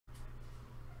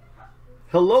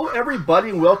Hello everybody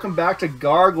and welcome back to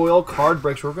Gargoyle Card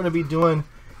Breaks. We're going to be doing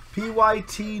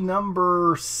PYT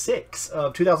number 6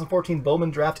 of 2014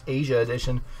 Bowman Draft Asia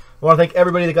Edition. I want to thank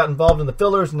everybody that got involved in the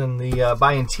fillers and in the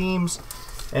buy-in teams.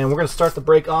 And we're going to start the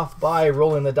break off by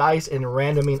rolling the dice and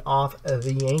randoming off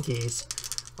the Yankees.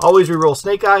 Always re-roll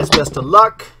snake eyes. Best of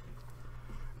luck.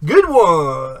 Good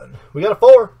one. We got a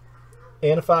 4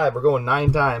 and a 5. We're going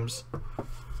 9 times.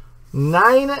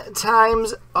 9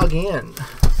 times again.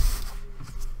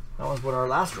 That was what our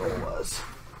last roll was.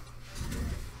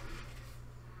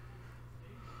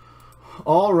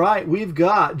 All right, we've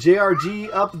got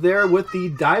JRG up there with the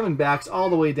Diamondbacks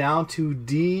all the way down to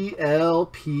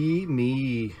DLP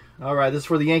me. All right, this is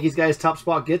for the Yankees, guys. Top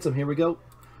spot gets them. Here we go.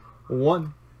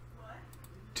 1,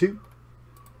 2,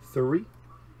 3,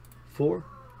 4,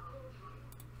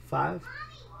 5,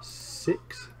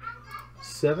 6,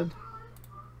 7,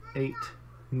 8.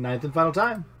 9th and final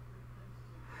time.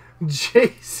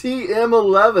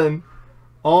 JCM11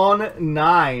 on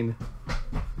 9.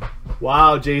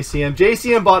 Wow, JCM.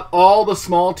 JCM bought all the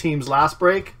small teams last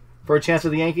break for a chance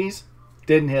at the Yankees.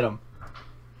 Didn't hit them.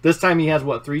 This time he has,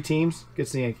 what, 3 teams?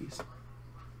 Gets the Yankees.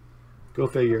 Go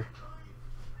figure.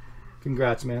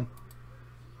 Congrats, man.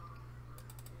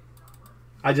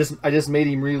 I just made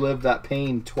him relive that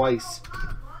pain twice.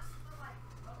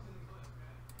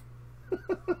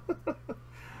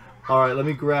 Alright, let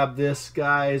me grab this,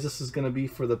 guys. This is going to be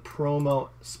for the promo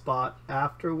spot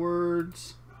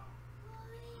afterwards.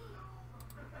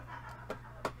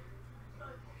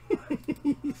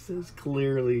 He says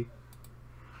clearly.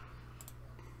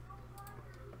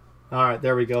 Alright,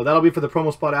 there we go. That'll be for the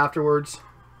promo spot afterwards.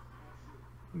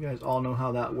 You guys all know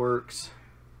how that works.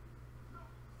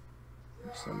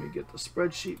 So let me get the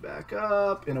spreadsheet back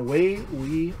up, and away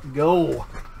we go.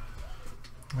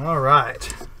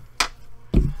 Alright.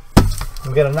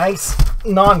 We got a nice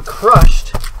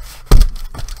non-crushed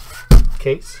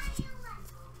case.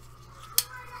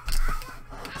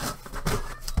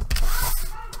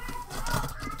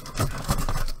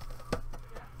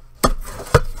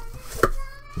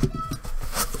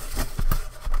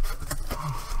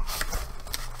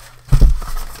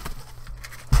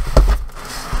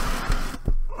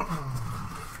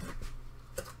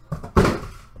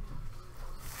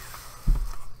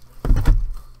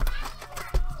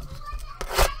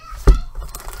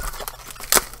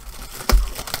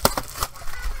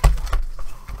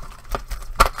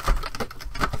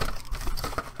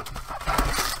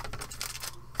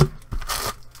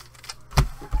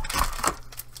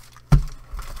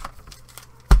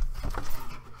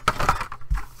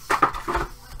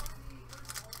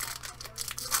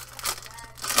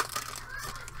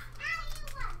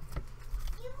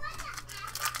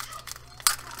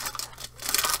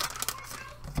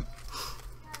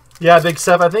 Yeah, Big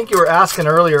Seth, I think you were asking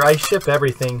earlier, I ship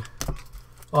everything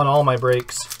on all my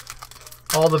breaks.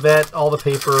 All the vet, all the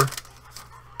paper.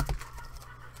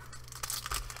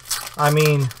 I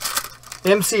mean,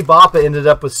 MC Bappa ended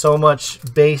up with so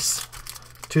much base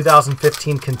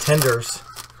 2015 contenders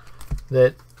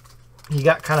that he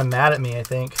got kind of mad at me, I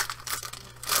think.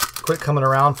 Quit coming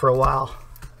around for a while.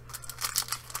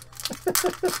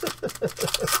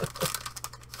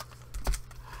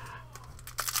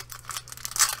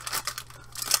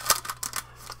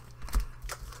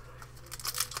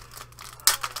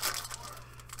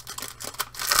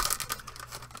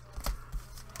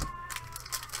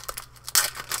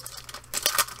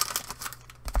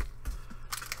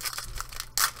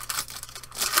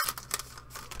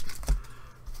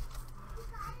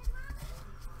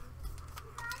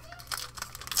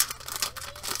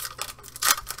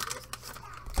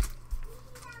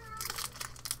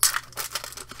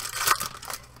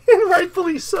 And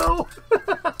rightfully so.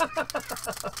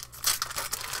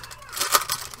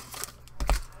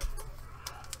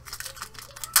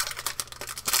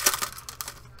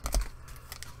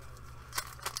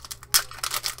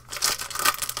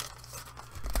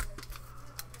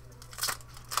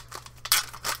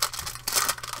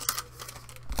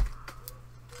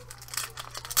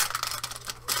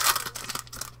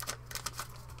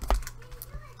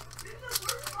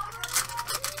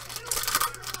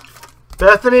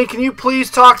 Bethany, can you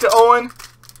please talk to Owen?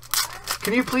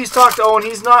 Can you please talk to Owen?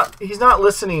 He's not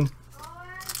listening.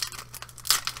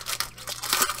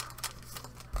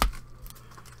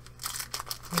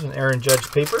 There's an Aaron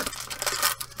Judge paper.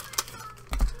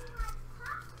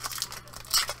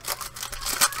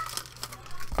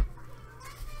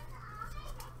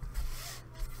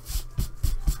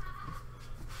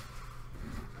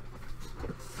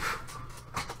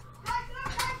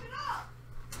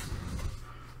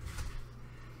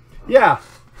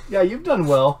 Yeah, you've done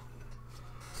well.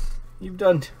 You've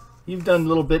done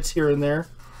little bits here and there.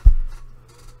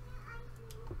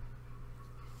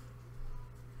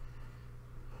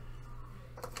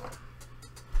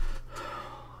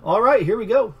 All right, here we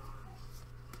go.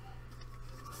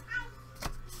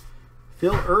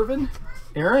 Phil Irvin,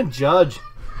 Aaron Judge,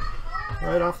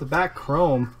 right off the back,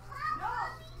 chrome.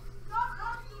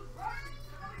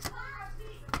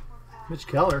 Mitch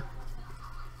Keller.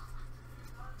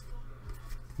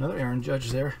 Another Aaron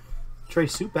Judge there. Trey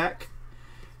Supak.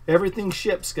 Everything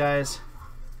ships, guys.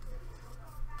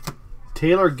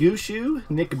 Taylor Gushu,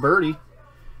 Nick Birdie.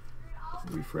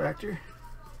 Refractor.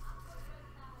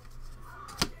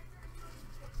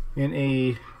 And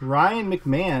a Ryan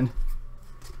McMahon.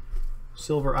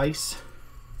 Silver Ice.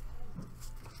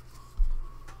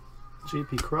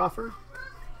 J.P. Crawford.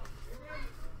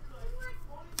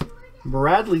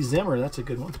 Bradley Zimmer, that's a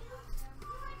good one.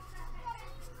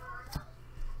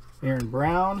 Aaron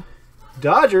Brown.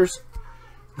 Dodgers.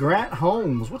 Grant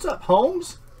Holmes. What's up,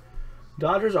 Holmes?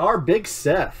 Dodgers are Big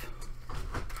Seth.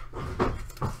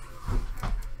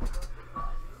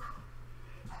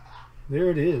 There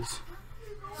it is.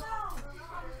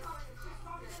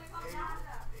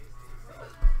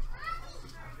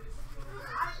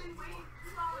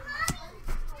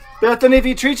 Bethany, if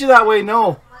he treats you that way,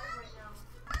 no.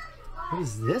 What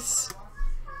is this?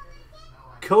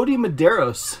 Cody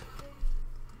Medeiros.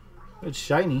 It's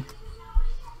shiny.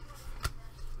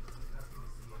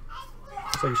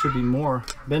 Looks like it should be more.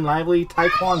 Ben Lively,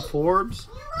 Tyquan Forbes.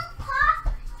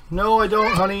 No, I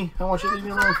don't, honey. I want you to leave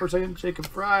me alone for a second. Jacob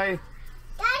Fry.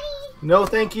 Daddy. No,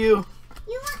 thank you.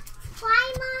 You want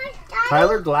fly, Mom? Daddy?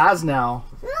 Tyler Glasnow.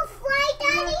 You want fly,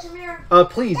 Daddy?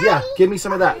 Please, yeah. Give me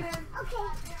some of that. Okay.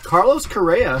 Carlos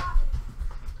Correa.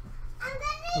 I'm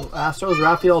gonna Little Astros,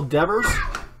 Rafael Devers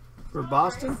for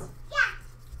Boston.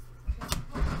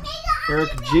 Eric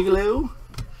Gigolo.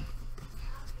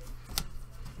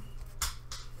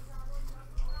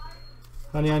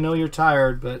 Honey, I know you're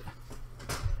tired, but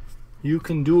you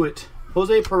can do it.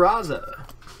 Jose Peraza.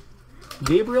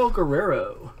 Gabriel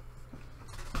Guerrero.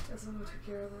 Guess I'm gonna take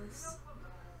care of this.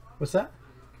 What's that?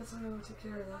 Guess I'm gonna take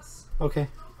care of this. Okay.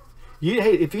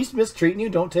 Hey, if he's mistreating you,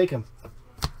 don't take him.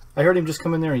 I heard him just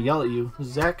come in there and yell at you.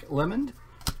 Zach Lemond.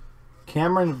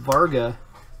 Cameron Varga.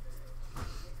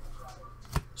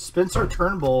 Spencer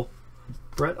Turnbull.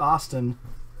 Brett Austin.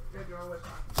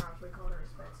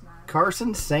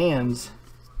 Carson Sands.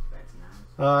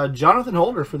 Jonathan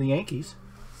Holder for the Yankees.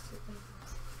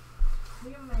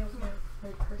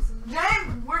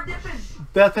 James, we're dipping.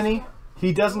 Bethany,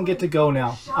 he doesn't get to go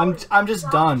now. I'm just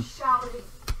done.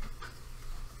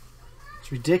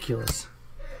 It's ridiculous.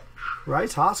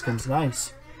 Rice Hoskins,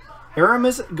 nice.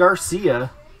 Aramis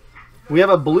Garcia. We have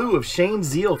a blue of Shane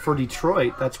Zeal for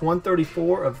Detroit. That's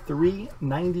 134 of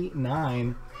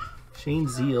 399. Shane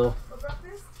Zeal.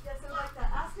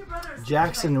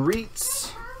 Jackson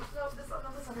Reitz.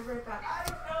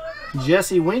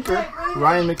 Jesse Winker.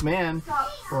 Ryan McMahon.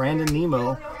 Brandon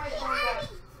Nemo.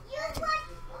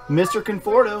 Mr.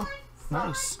 Conforto.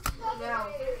 Nice.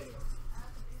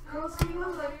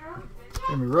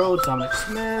 Jimmy Rhodes. Dominic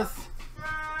Smith.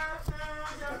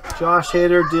 Josh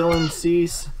Hader. Dylan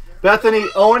Cease. Bethany,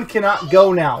 Owen cannot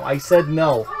go now. I said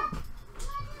no.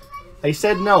 I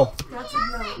said no. That's a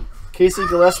no. Casey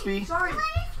Gillespie. Sorry.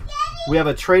 We have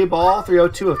a Trey Ball,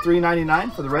 302 of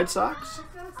 399 for the Red Sox.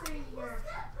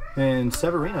 And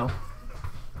Severino.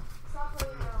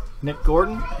 Nick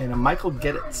Gordon and a Michael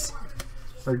Geddes.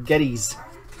 Or Geddes.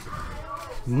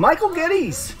 Michael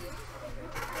Geddes.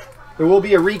 There will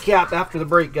be a recap after the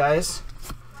break, guys.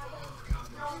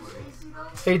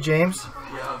 Hey, James.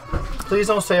 Please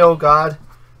don't say, oh, God.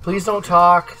 Please don't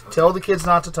talk. Tell the kids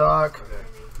not to talk.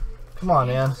 Come on,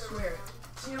 man.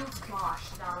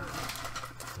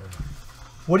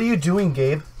 What are you doing,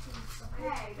 Gabe?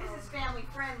 Hey, this is family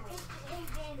friendly.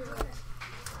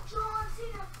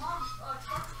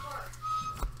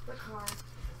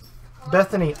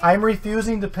 Bethany, I'm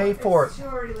refusing to pay for it.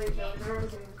 You're already late, though. They're already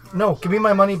getting the car. No, give me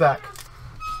my money back.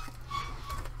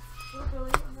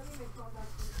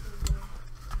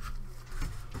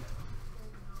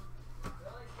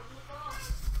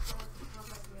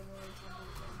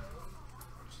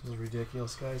 This is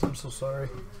ridiculous, guys. I'm so sorry.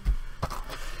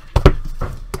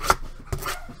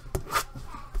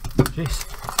 Jeez.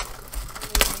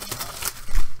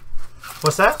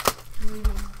 What's that?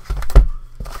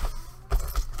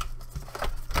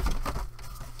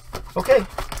 Okay.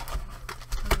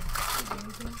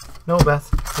 No, Beth.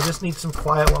 I just need some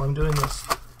quiet while I'm doing this.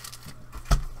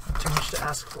 Not too much to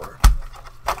ask for.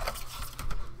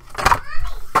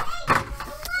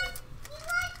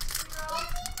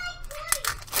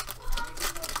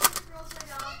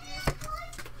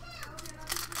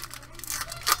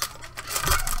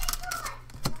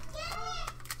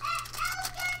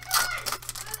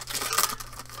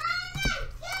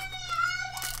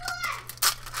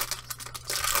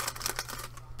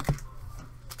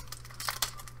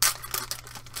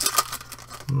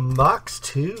 Box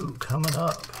 2 coming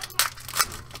up.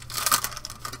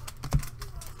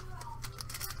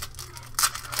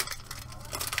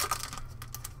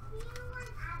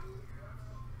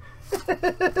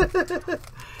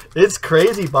 It's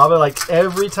crazy, Baba. Like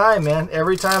every time, man.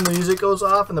 Every time the music goes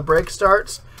off and the break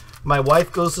starts, my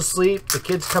wife goes to sleep, the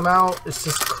kids come out. It's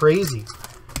just crazy.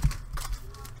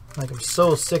 Like, I'm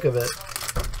so sick of it.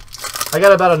 I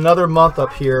got about another month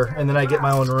up here, and then I get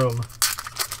my own room.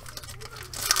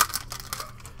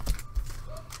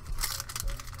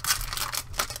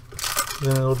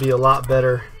 Then it'll be a lot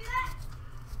better.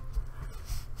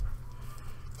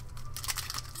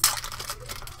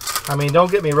 I mean,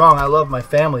 don't get me wrong, I love my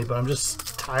family, but I'm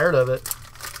just tired of it.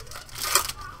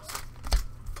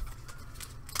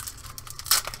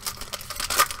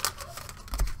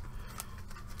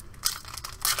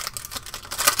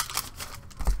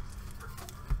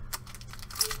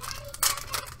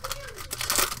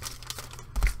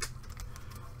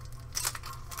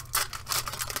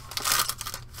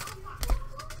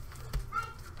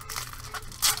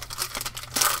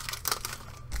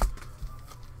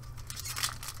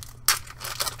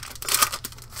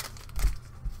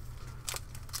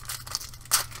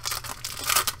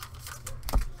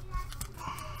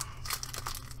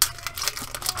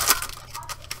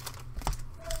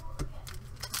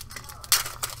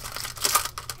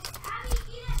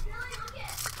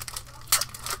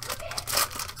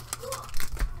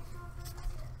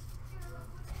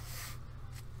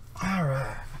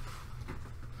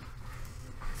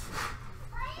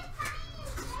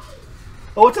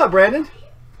 Oh, what's up, Brandon?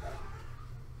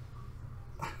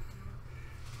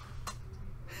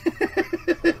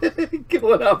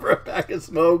 Going out for a pack of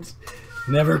smokes.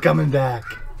 Never coming back.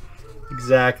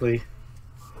 Exactly.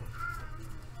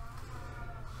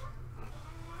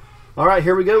 All right,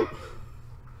 here we go.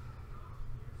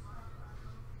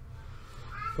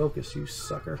 Focus, you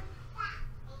sucker.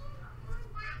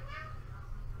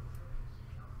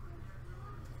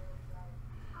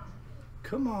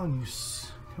 Come on, you.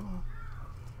 Come on.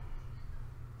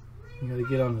 You gotta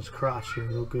get on his crotch here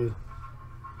real good.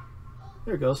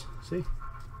 There it goes. See?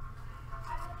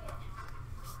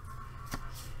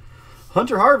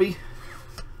 Hunter Harvey.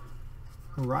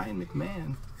 Ryan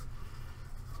McMahon.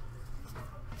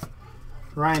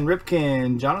 Ryan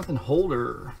Ripken. Jonathan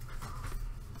Holder.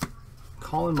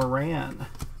 Colin Moran.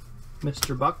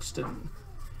 Mr. Buxton.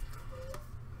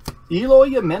 Eloy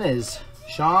Jimenez.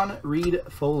 Sean Reed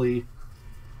Foley.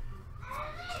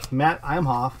 Matt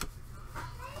Imhoff.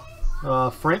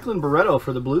 Franklin Barreto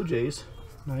for the Blue Jays.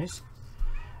 Nice.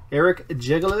 Eric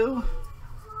Gigolo.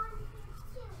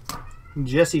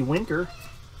 Jesse Winker.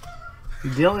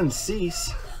 Dylan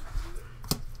Cease.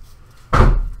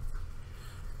 Oh,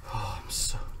 I'm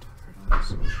so tired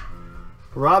of this.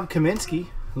 Rob Kaminsky.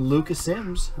 Lucas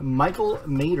Sims. Michael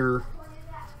Mader.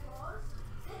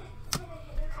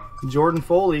 Jordan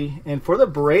Foley. And for the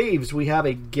Braves, we have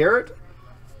a Garrett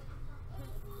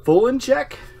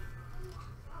Fulencheck.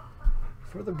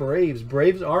 For the Braves.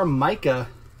 Braves are Micah.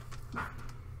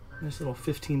 Nice little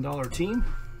 $15 team.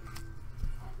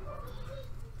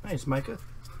 Nice, Micah.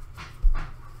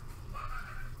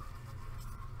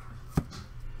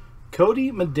 Cody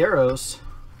Medeiros.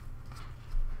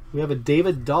 We have a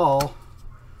David Dahl.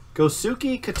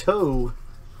 Gosuke Kato.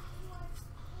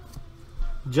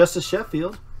 Justice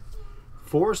Sheffield.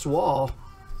 Forrest Wall.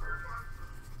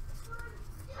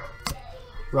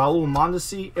 Raul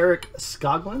Mondesi. Eric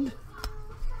Skoglund.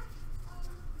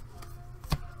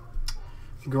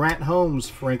 Grant Holmes,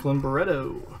 Franklin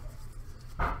Barreto.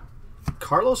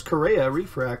 Carlos Correa,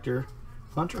 refractor.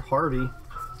 Hunter Harvey.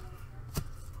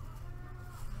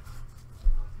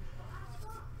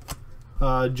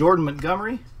 Jordan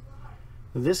Montgomery.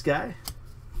 This guy.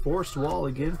 Forrest Wall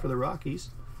again for the Rockies.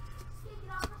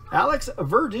 Alex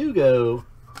Verdugo.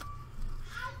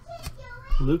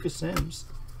 Lucas Sims.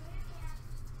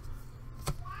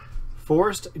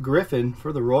 Forrest Griffin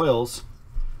for the Royals.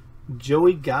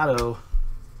 Joey Gatto.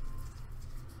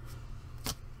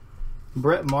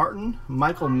 Brett Martin,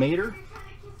 Michael Mader,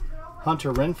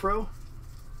 Hunter Renfroe,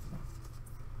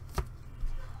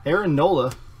 Aaron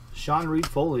Nola, Sean Reed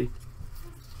Foley,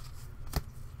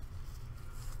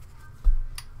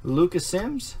 Lucas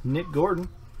Sims, Nick Gordon,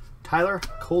 Tyler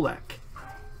Kolek,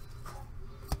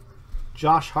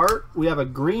 Josh Hart. We have a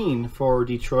green for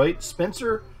Detroit,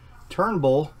 Spencer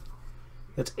Turnbull.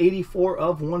 That's 84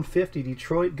 of 150.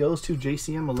 Detroit goes to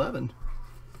JCM 11.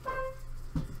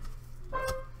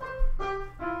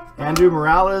 Andrew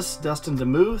Morales, Dustin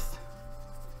DeMuth.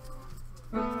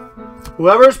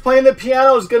 Whoever's playing the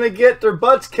piano is going to get their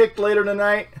butts kicked later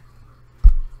tonight.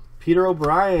 Peter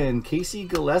O'Brien, Casey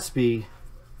Gillespie.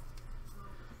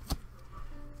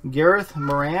 Gareth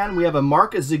Moran. We have a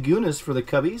Marcus Zagunas for the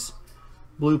Cubbies.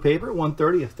 Blue paper,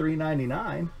 130 of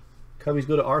 399. Cubbies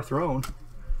go to our throne.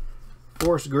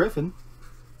 Forrest Griffin.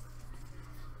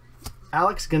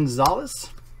 Alex Gonzalez.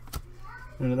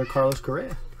 And another Carlos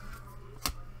Correa.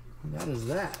 And that is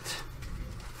that.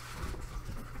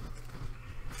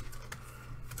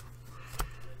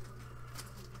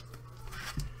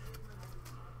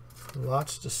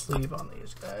 Lots to sleeve on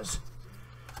these guys.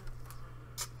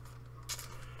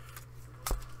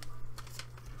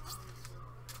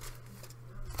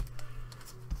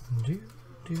 Do,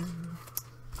 do.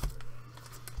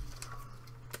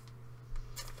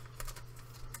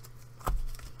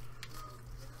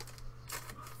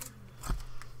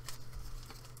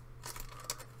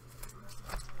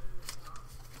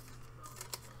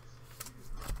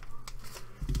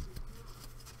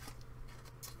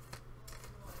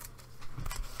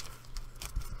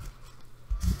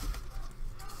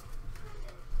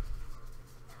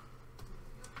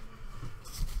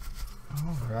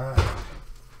 All right.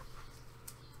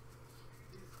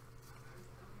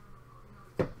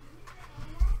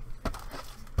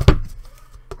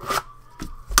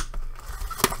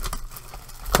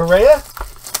 Correa?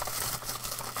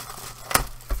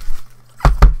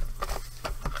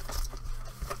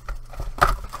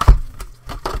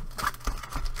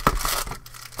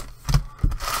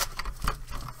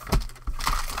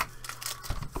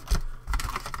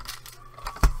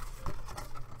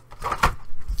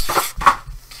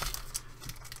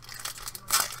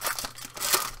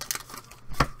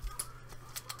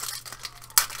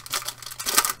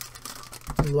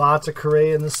 Lots of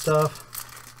Correa in this stuff.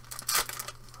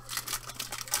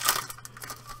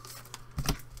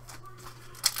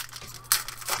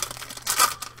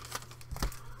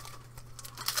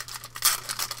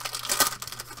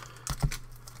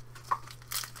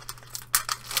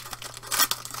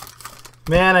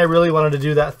 Man, I really wanted to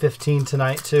do that 15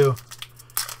 tonight too.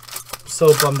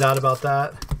 So bummed out about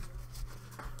that.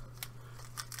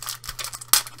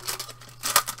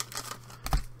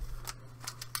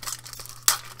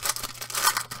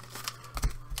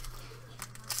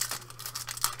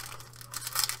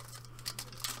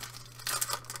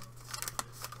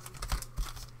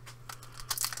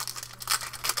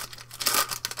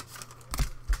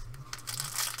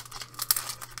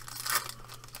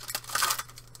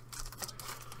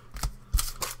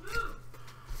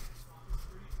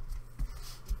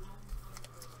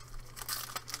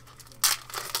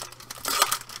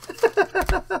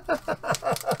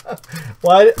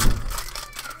 Well,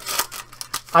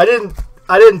 I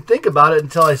didn't think about it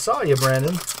until I saw you,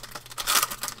 Brandon.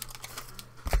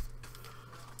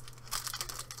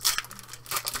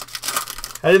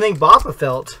 I didn't think Boppa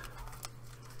felt.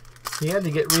 He had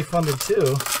to get refunded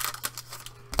too.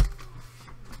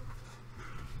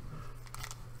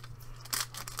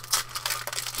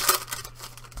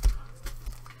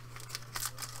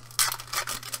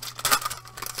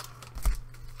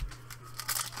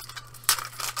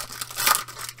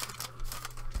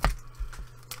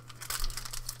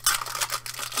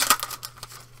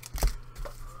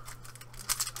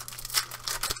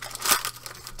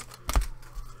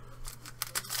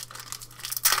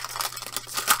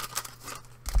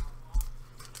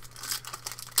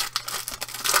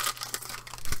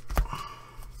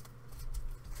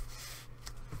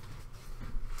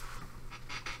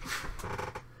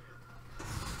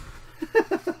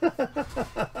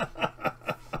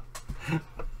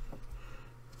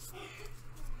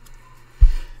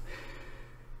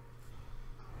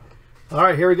 All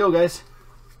right, here we go, guys.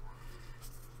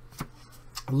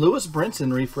 Lewis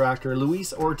Brinson refractor,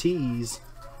 Luis Ortiz,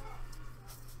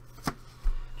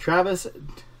 Travis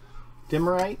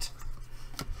Demerite,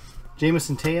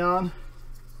 Jameson Taillon,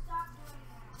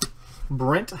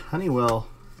 Brent Honeywell,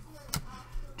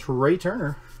 Trey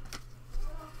Turner,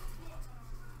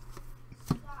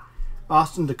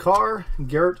 Austin Dakar,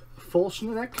 Garrett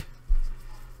Fulshenek,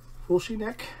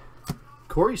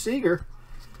 Corey Seager,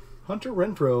 Hunter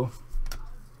Renfroe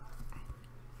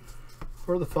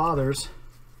for the Fathers,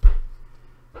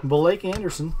 Blake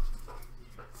Anderson,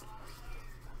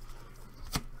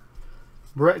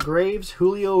 Brett Graves,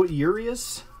 Julio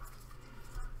Urias.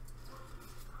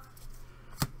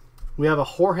 We have a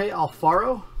Jorge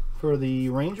Alfaro for the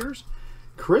Rangers,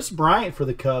 Chris Bryant for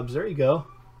the Cubs. There you go.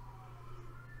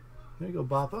 There you go,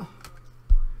 Boppa.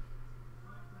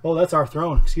 Oh, that's our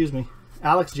throne. Excuse me.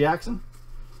 Alex Jackson.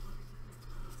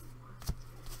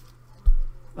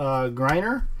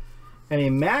 Griner. And a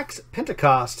Max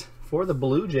Pentecost for the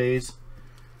Blue Jays.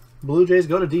 Blue Jays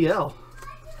go to DL.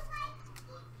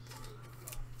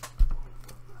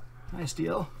 Nice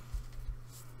DL.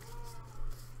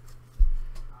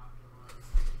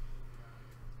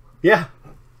 Yeah.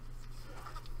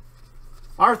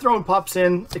 Our throne pops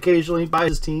in occasionally by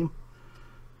his team.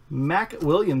 Mac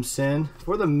Williamson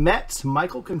for the Mets.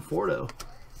 Michael Conforto.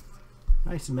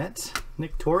 Nice Mets.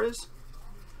 Nick Torres.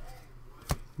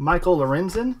 Michael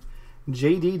Lorenzen.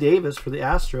 J.D. Davis for the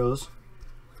Astros.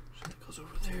 That goes over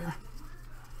there.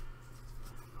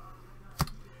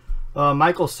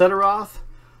 Michael Sederoth.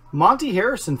 Monty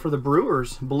Harrison for the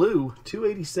Brewers. Blue.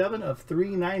 287 of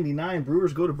 399.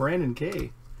 Brewers go to Brandon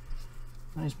K.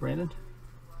 Nice, Brandon.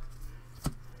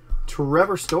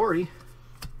 Trevor Story.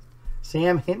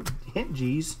 Sam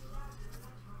Hintges.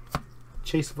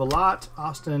 Chase Villat.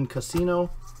 Austin Casino.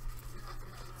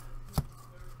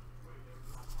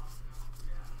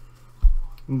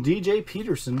 DJ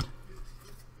Peterson.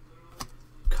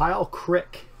 Kyle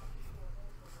Crick.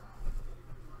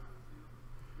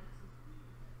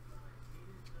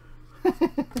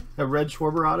 A red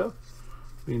Schwarber auto.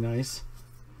 Be nice.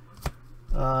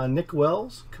 Nick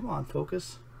Wells. Come on,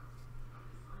 focus.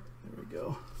 There we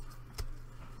go.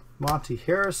 Monty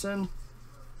Harrison.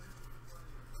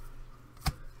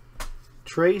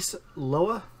 Trace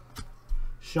Loa.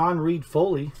 Sean Reed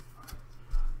Foley.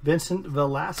 Vincent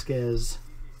Velasquez.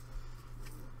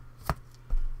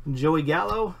 Joey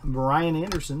Gallo. Brian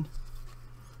Anderson.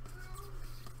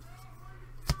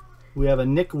 We have a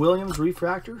Nick Williams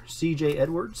refractor. CJ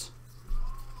Edwards.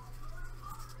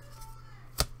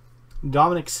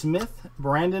 Dominic Smith.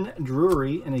 Brandon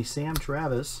Drury. And a Sam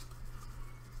Travis.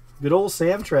 Good old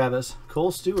Sam Travis.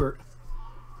 Cole Stewart.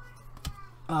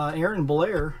 Aaron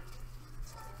Blair.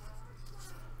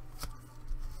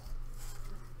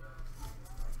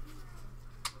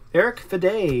 Eric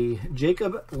Fede.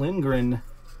 Jacob Lindgren.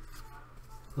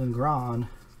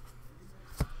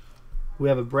 We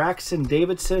have a Braxton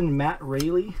Davidson. Matt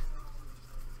Rayleigh.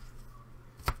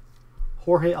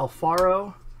 Jorge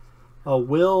Alfaro.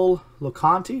 Will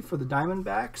Loconte for the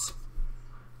Diamondbacks.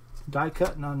 Die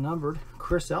cut, non-numbered.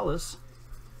 Chris Ellis.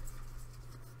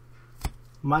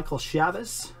 Michael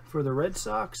Chavis for the Red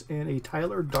Sox. And a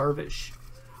Tyler Darvish.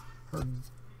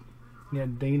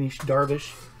 Danish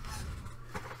Darvish.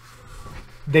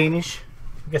 Danish.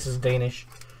 I guess it's Danish.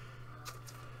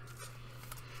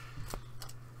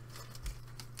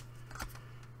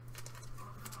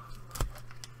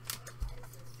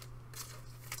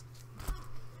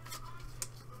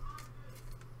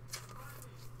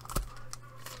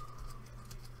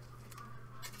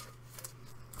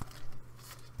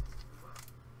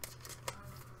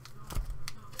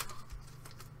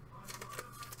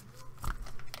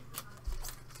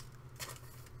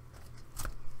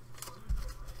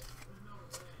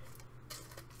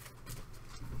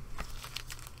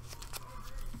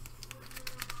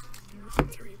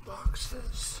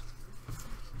 Boxes.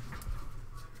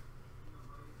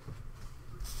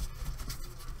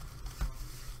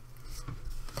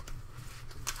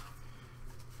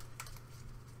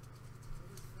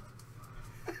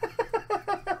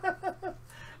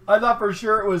 I thought for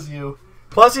sure it was you.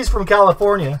 Plus he's from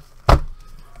California.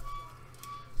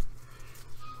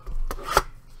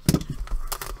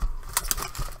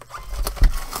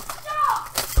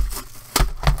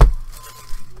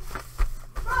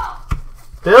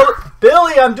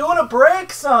 Billy, I'm doing a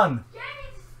break, son.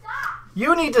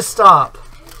 You need to stop.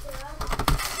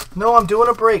 No, I'm doing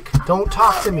a break. Don't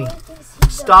talk to me.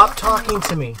 Stop talking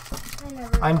to me.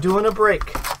 I'm doing a break.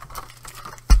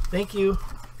 Thank you.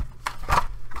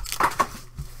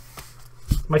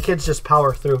 My kids just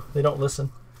power through. They don't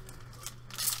listen.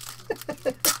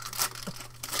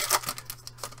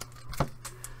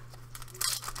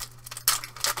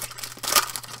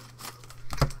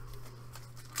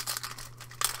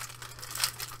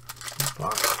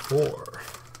 Box 4.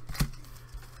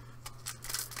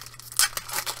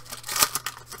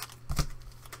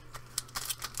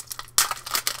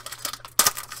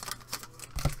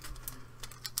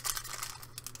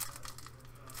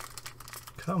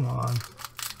 Come on.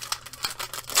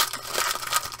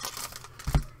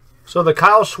 So the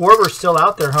Kyle Schwarber's still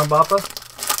out there, huh, Bappa?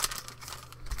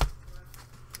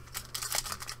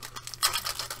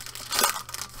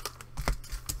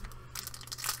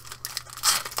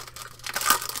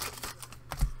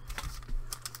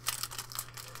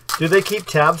 Do they keep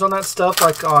tabs on that stuff,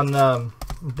 like on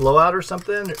Blowout or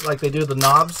something? Like they do the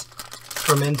knobs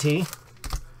from NT?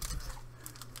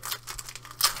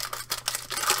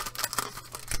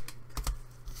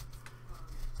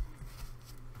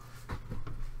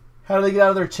 How do they get out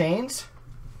of their chains?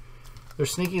 They're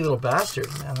sneaky little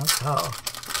bastards, man. That's how.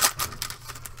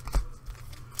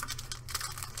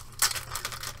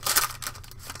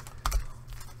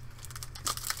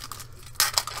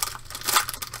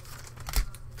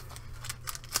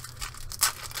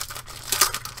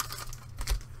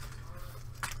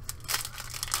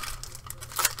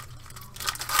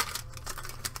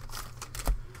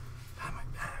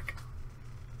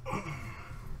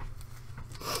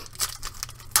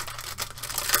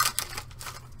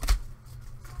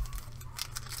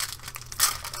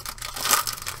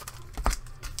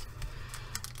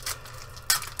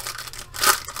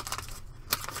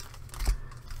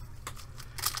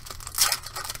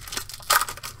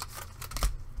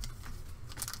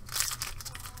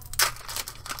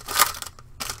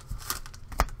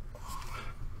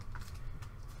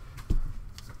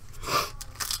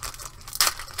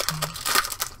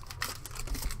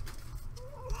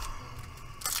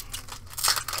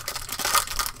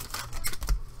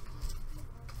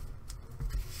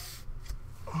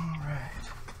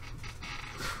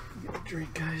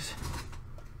 drink, guys.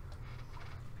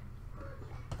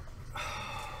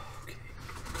 Okay.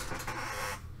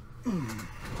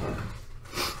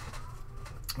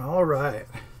 All right.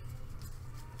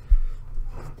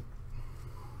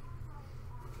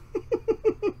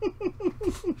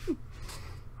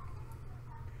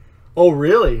 Oh,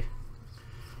 really?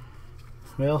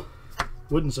 Well,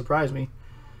 wouldn't surprise me.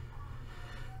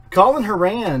 Colin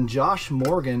Horan, Josh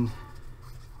Morgan,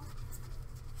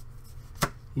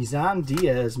 Izan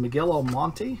Diaz, Miguel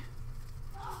Almonte,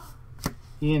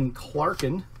 Ian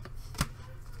Clarkin,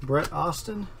 Brett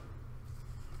Austin,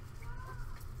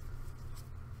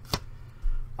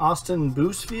 Austin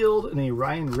Boosfield, and a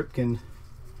Ryan Ripken.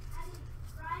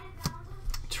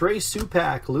 Trey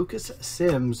Supak, Lucas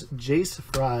Sims, Jace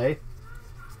Fry,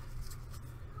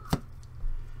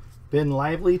 Ben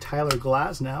Lively, Tyler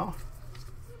Glasnow,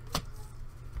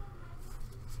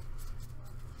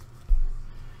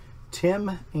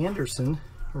 Tim Anderson,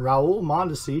 Raul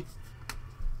Mondesi,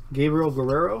 Gabriel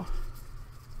Guerrero,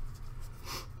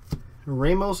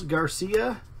 Ramos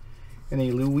Garcia, and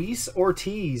a Luis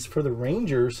Ortiz for the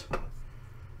Rangers.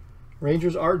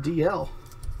 Rangers RDL.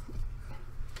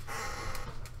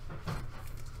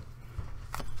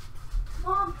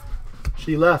 Mom.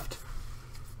 She left.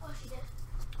 Oh, she did.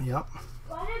 Yep.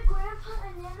 Why did Grandpa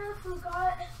and Nana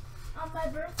forgot on my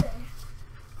birthday?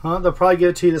 Huh? They'll probably get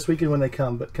it to you this weekend when they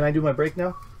come. But can I do my break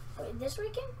now? Wait, this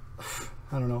weekend?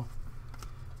 I don't know.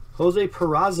 Jose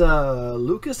Peraza,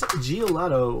 Lucas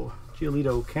Giolito,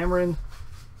 Cameron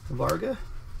Varga,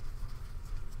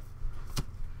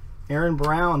 Aaron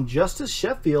Brown, Justice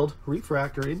Sheffield,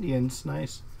 Refractor, Indians,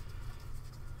 nice.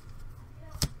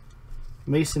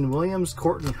 Mason Williams,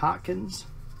 Courtney Hopkins,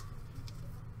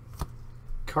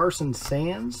 Carson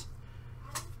Sands,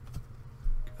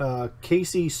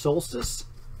 Casey Solstice,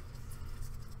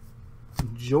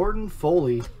 Jordan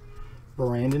Foley,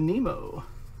 Brandon Nemo,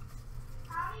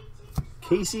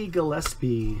 Casey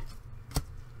Gillespie,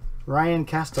 Ryan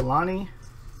Castellani,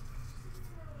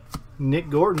 Nick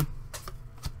Gordon,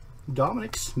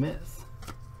 Dominic Smith,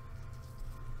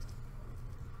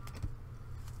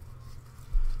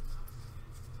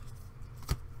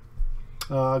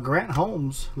 Grant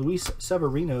Holmes, Luis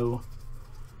Severino,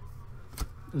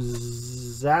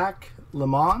 Zach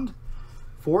Lamond,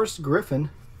 Forrest Griffin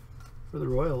for the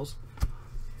Royals,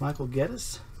 Michael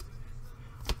Geddes.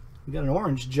 We got an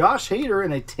orange, Josh Hader,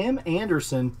 and a Tim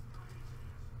Anderson.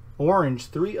 Orange,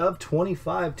 3 of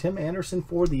 25. Tim Anderson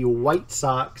for the White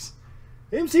Sox.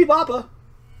 MC Papa.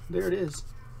 There it is.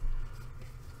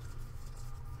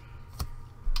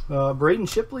 Braden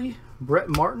Shipley, Brett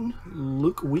Martin,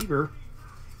 Luke Weaver,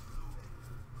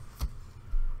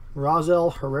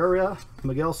 Rosel Herrera,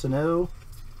 Miguel Sano,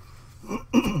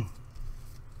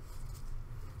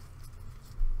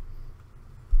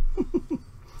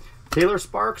 Taylor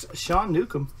Sparks, Sean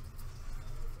Newcomb,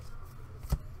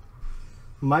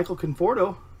 Michael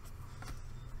Conforto,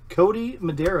 Cody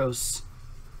Medeiros,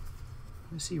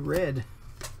 I see red,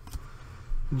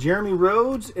 Jeremy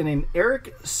Rhodes, and an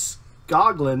Eric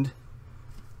Skoglund,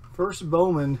 first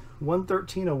Bowman,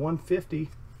 113 of 150.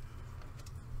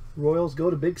 Royals go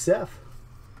to Big Seth.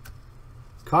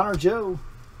 Connor Joe.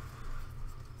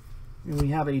 And we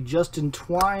have a Justin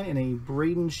Twine and a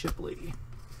Braden Shipley.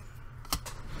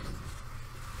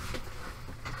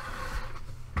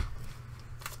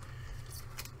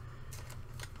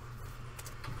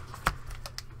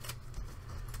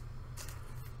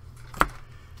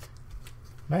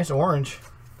 Nice orange.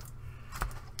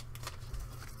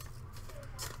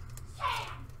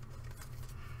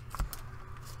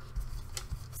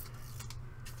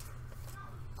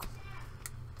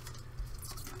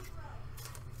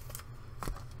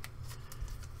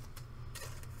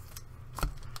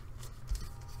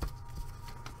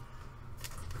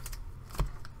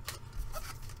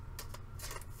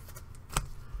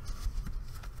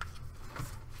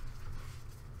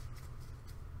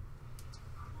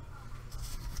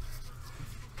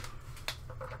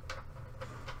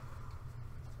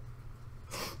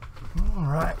 All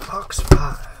right, box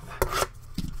 5.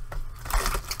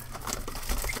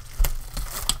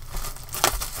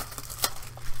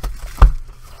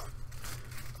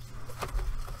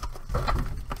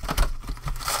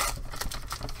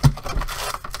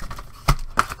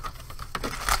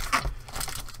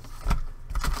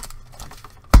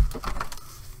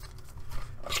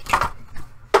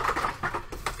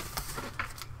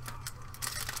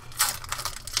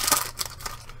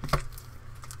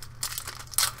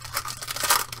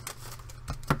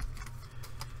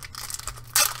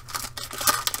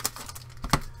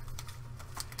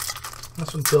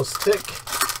 This one feels thick.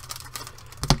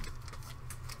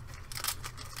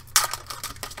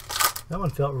 That one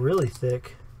felt really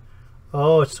thick.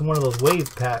 Oh, it's one of those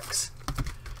wave packs.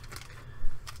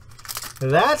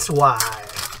 That's why.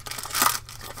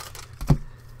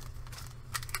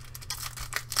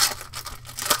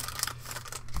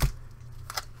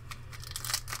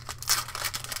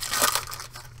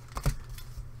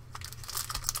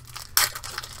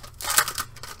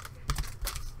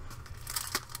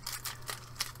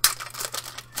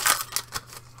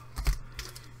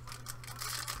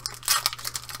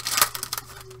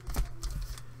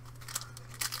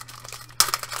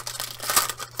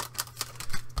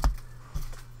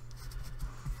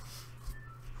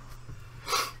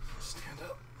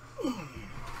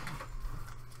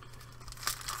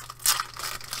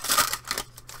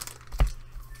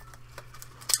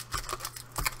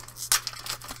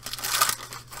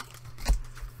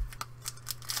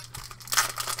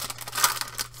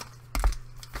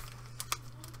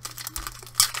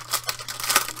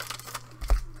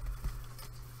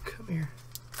 Here.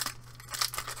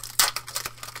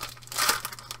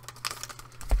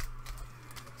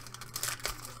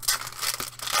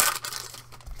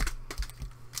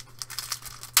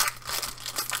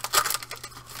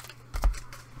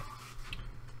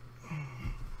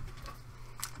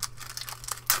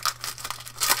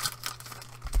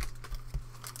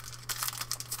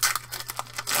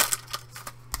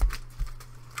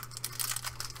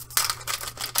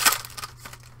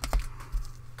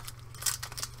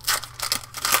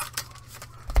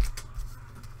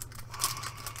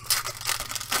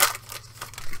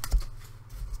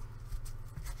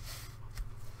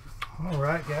 All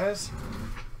right, guys.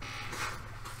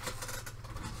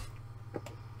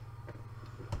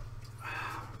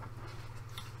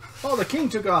 Oh, the king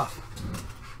took off.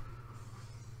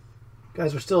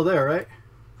 Guys are still there, right?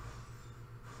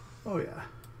 Oh, yeah.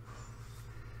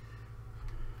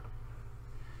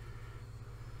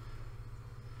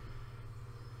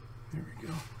 There we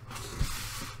go.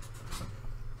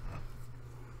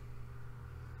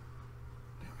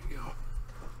 There we go.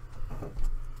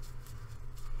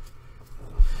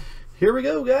 Here we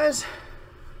go, guys.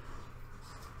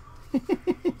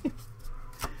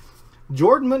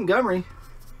 Jordan Montgomery.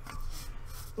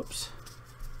 Whoops.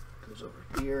 Goes over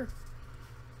here.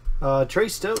 Trey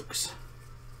Stokes.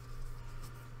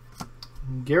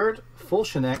 Garrett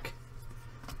Fulchenek.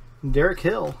 Derek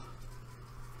Hill.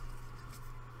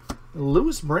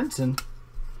 Lewis Brinson.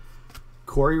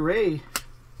 Corey Ray.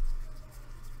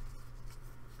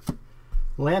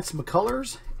 Lance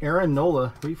McCullers. Aaron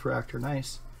Nola. Refractor.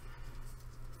 Nice.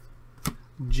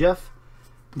 Jeff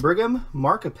Brigham.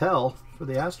 Mark Appel for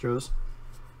the Astros.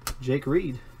 Jake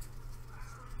Reed.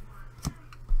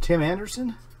 Tim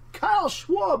Anderson. Kyle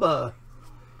Schwarber.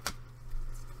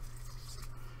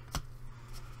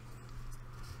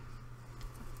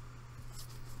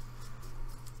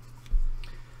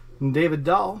 David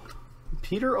Dahl.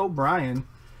 Peter O'Brien.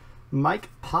 Mike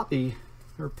Pappy.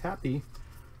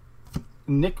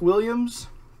 Nick Williams.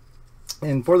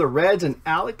 And for the Reds, and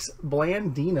Alex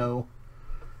Blandino.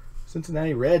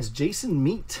 Cincinnati Reds, Jason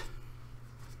Meat.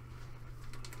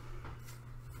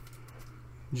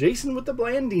 Jason with the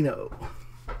Blandino.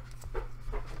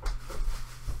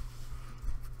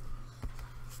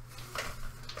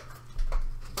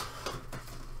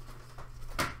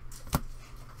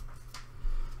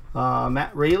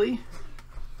 Matt Rayleigh.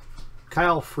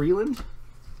 Kyle Freeland.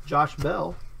 Josh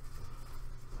Bell.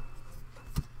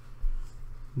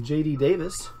 J.D.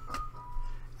 Davis.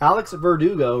 Alex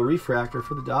Verdugo, refractor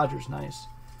for the Dodgers. Nice.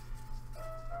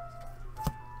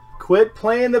 Quit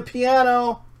playing the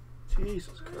piano.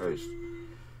 Jesus Christ.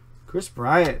 Chris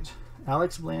Bryant.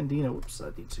 Alex Blandino. Whoops,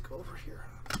 that needs to go over here.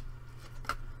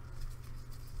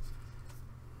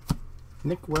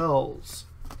 Nick Wells.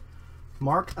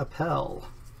 Mark Appel.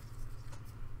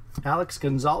 Alex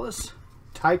Gonzalez.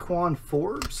 Tyquan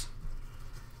Forbes.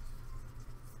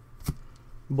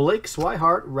 Blake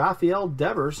Swihart, Rafael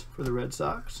Devers for the Red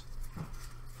Sox.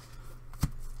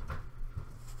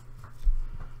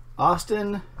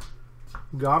 Austin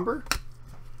Gomber.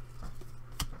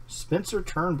 Spencer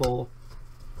Turnbull.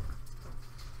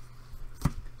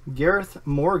 Gareth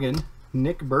Morgan,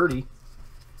 Nick Birdie.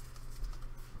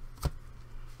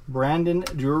 Brandon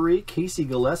Drury, Casey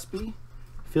Gillespie,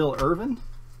 Phil Irvin.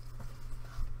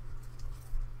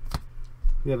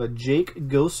 We have a Jake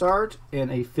Gossart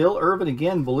and a Phil Irvin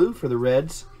again, blue for the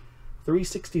Reds.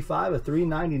 365 of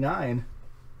 399.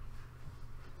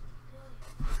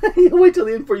 Wait till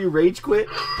the end before you rage quit.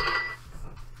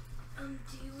 Do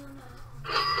you wanna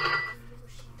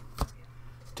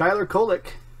Tyler Kolek.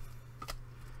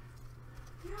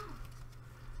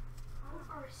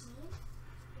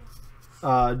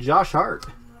 Josh Hart.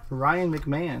 Ryan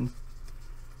McMahon.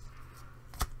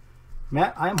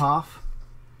 Matt Imhoff,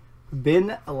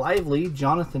 Ben Lively,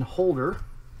 Jonathan Holder.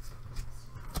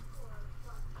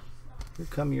 Here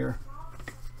come your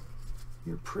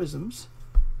prisms.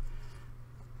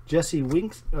 Jesse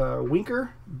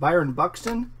Winker, Byron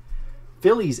Buxton,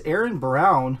 Phillies Aaron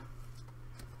Brown.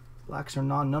 Blacks are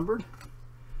non-numbered.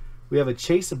 We have a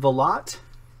Chase Velat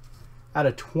out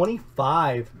of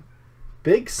 25.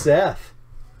 Big Seth.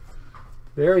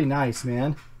 Very nice,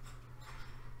 man.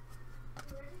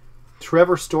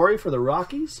 Trevor Story for the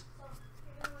Rockies.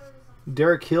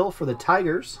 Derek Hill for the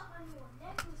Tigers.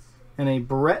 And a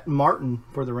Brett Martin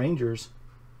for the Rangers.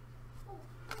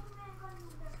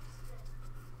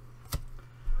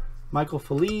 Michael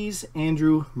Feliz,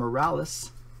 Andrew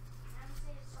Morales.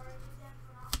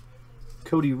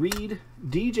 Cody Reed,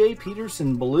 DJ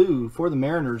Peterson Blue for the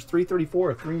Mariners,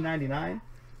 334 of 399.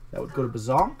 That would go to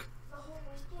Bazonk.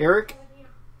 Eric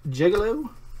Jegalo.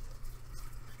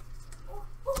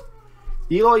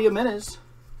 Eloy Jimenez.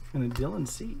 And a Dylan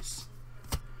Cease.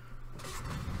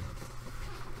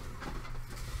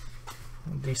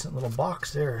 A decent little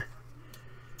box there.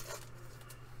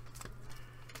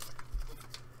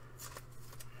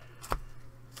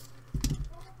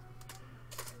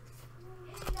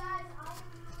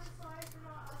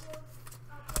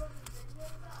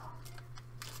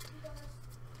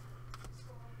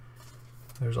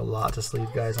 There's a lot to sleeve,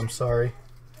 guys. I'm sorry.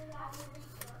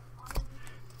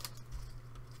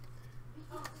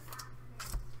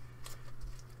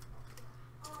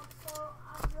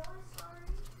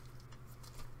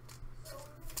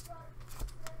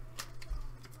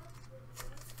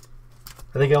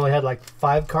 I think I only had like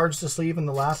 5 cards to sleeve in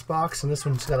the last box, and this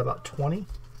one's got about 20.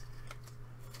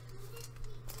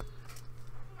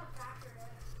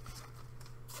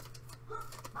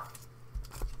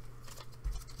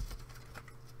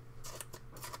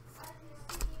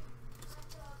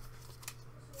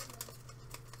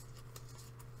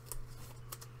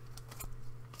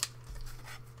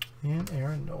 And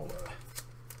Aaron Nola.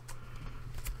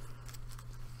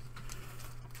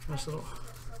 Nice little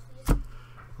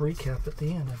recap at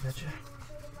the end, I bet you.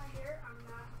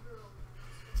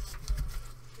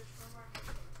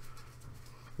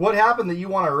 What happened that you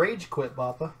want to rage quit,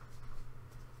 Papa?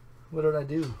 What did I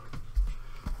do?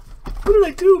 What did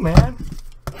I do, man?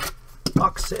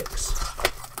 Box 6.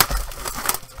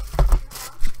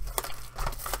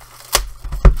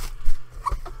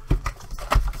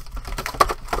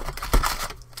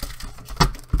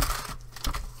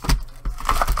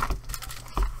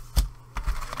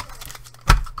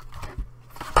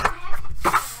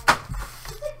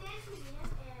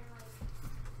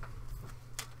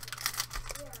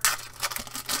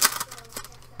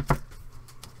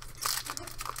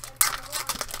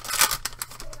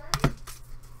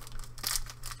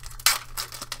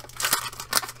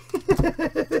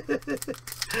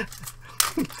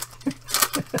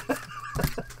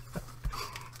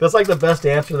 That's like the best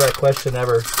answer to that question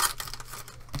ever.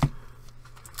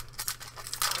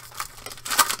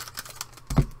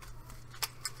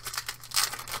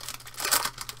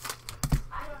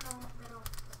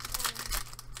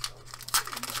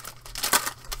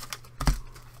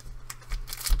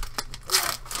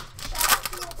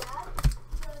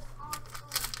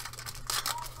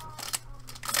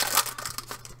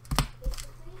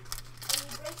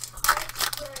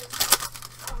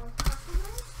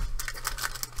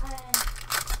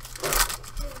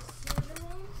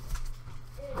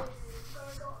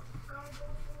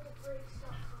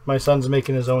 My son's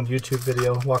making his own YouTube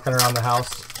video, walking around the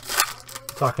house,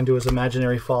 talking to his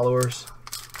imaginary followers,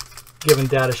 giving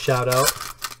Dad a shout out.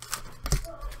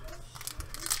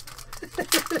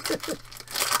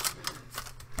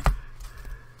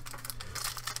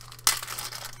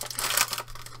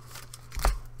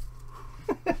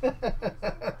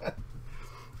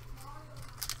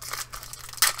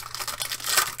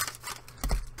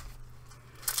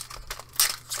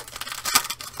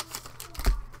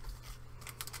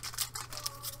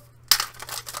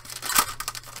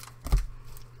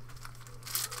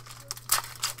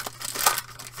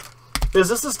 Is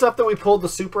this the stuff that we pulled the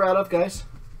super out of, guys?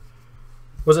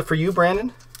 Was it for you,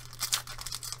 Brandon?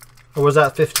 Or was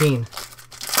that 15?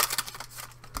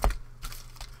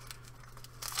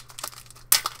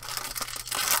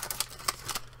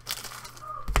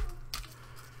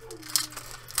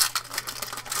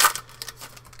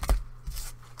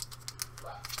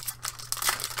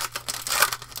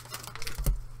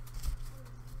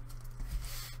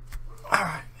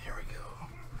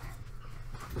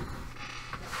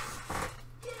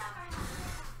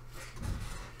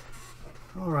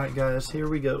 Alright guys, here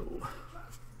we go.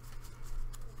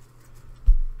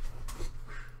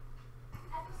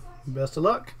 Best of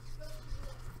luck.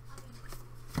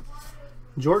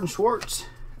 Jordan Schwartz,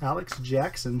 Alex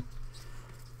Jackson,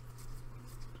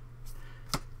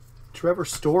 Trevor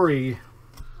Story,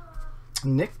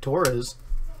 Nick Torres,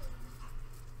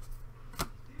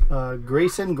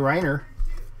 Grayson Griner,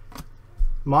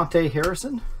 Monte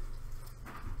Harrison,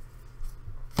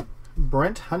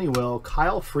 Brent Honeywell,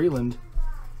 Kyle Freeland,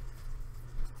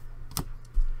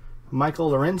 Michael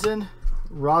Lorenzen,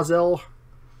 Rosell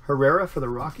Herrera for the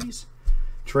Rockies,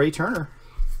 Trey Turner.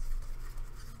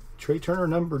 Trey Turner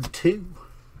number 2.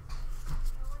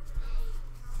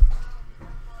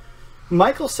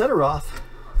 Michael Sederoth,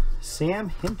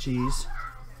 Sam Hinchies,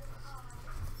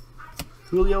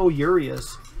 Julio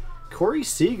Urias, Corey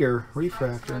Seager,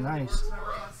 refractor, nice.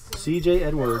 CJ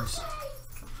Edwards,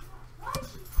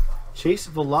 Chase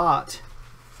Villat,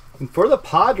 and for the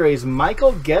Padres,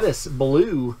 Michael Geddes,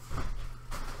 blue,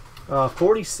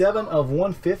 47 of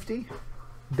 150,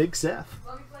 Big Seth.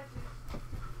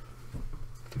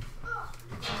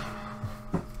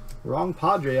 Wrong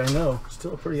Padre, I know.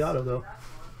 Still a pretty auto, though.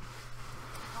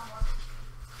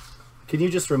 Can you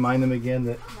just remind them again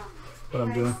that what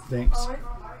I'm doing? Thanks.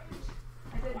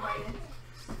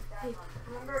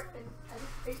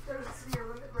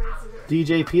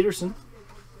 DJ Peterson,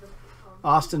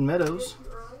 Austin Meadows,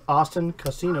 Austin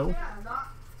Casino,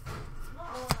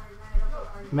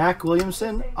 Mac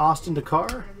Williamson, Austin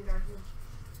Dakar,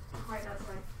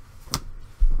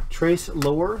 Trace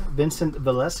Lower, Vincent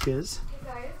Velasquez,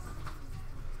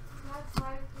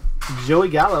 Joey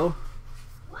Gallo,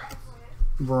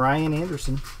 Brian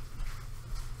Anderson,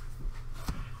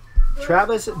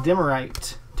 Travis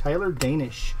Demerite, Tyler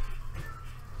Danish,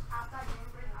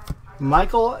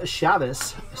 Michael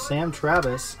Chavez, Sam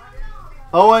Travis,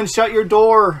 Owen, shut your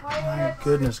door. My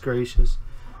goodness gracious.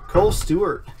 Cole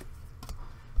Stewart,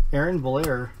 Aaron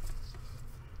Blair,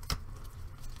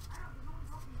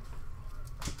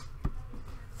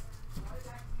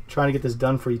 trying to get this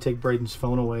done for you. Take Braden's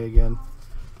phone away again.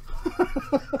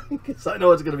 Because I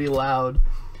know it's going to be loud.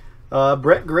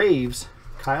 Brett Graves,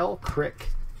 Kyle Crick,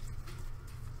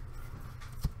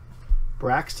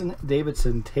 Braxton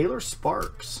Davidson, Taylor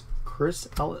Sparks, Chris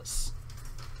Ellis,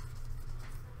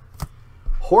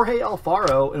 Jorge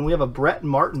Alfaro, and we have a Brett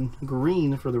Martin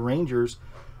green for the Rangers.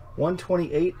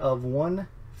 128 of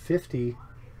 150.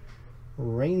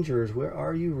 Rangers, where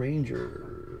are you,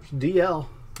 Rangers? DL,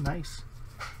 nice.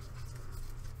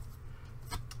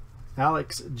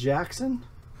 Alex Jackson,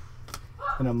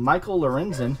 and a Michael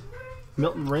Lorenzen,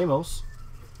 Milton Ramos,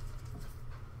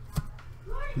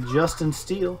 Justin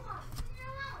Steele,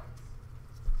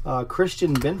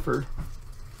 Christian Benford,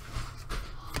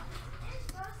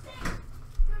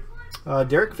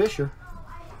 Derek Fisher,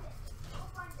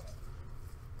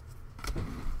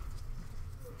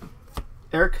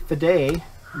 Eric Fede,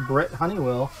 Brett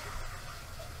Honeywell,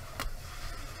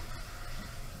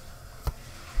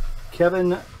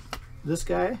 Kevin, this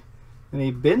guy, and a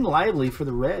Ben Lively for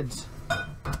the Reds,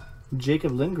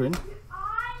 Jacob Lindgren,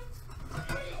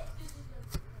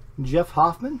 Jeff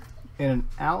Hoffman, and an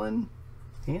Alan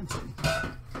Hansen.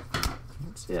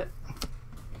 That's it.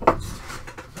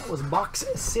 That was box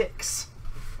 6.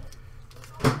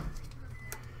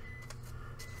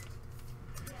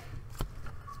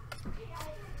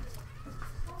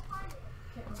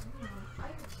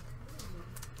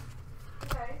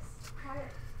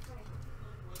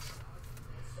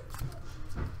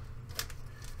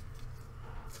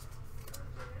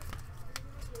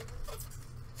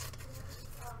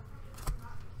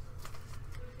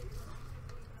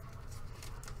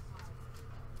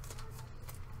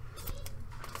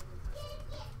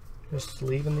 Just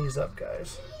leaving these up,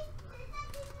 guys.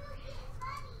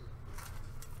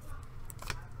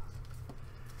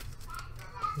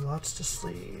 Lots to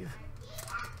sleeve.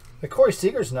 The Corey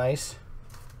Seager's nice.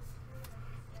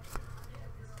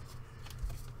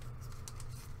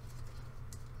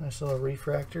 Nice little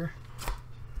refractor.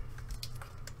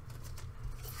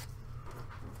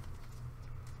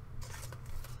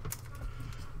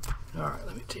 All right,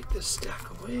 let me take this stack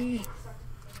away.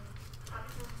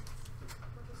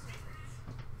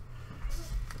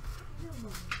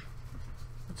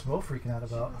 What's Mo freaking out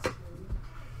about?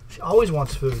 She always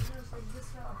wants food.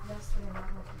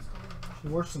 She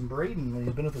works in Braden when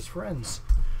he's been with his friends.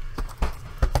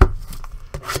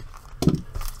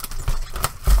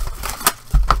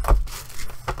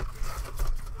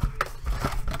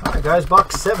 Alright guys,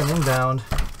 box 7 inbound.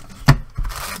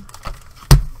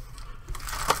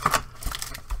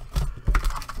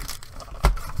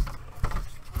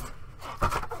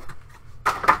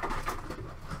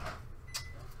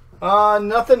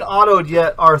 Nothing autoed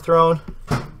yet, Arthrone.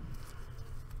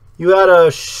 You had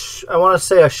a, I want to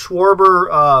say a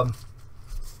Schwarber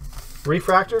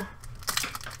Refractor.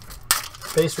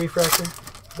 Base refractor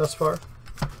thus far.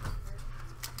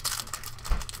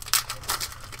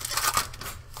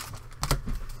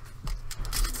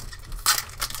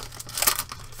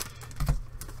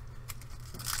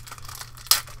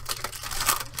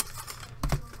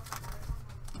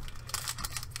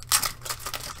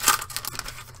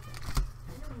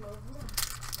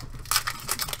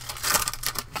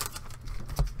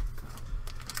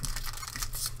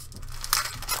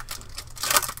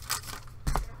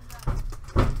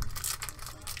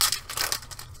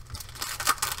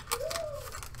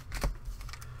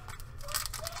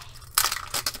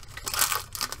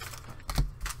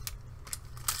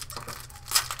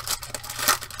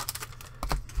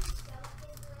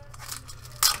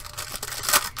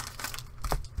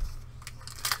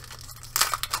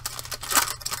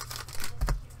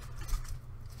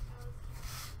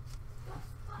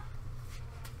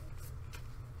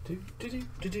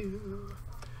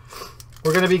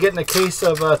 We're going to be getting a case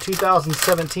of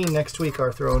 2017 next week,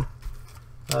 our throne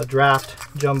draft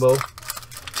jumbo.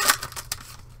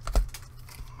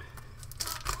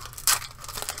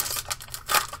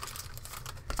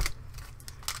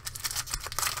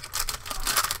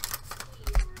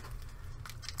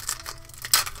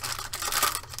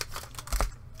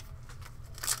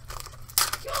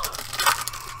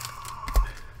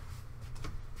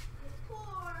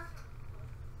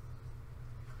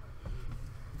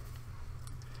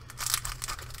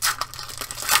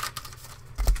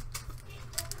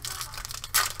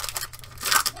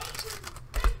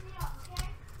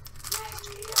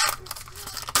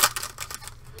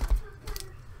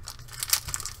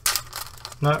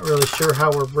 Not really sure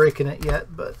how we're breaking it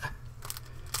yet, but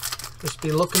just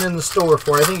be looking in the store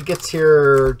for it. I think it gets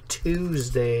here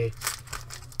Tuesday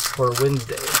or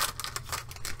Wednesday.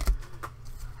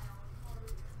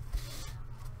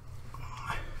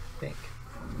 I think.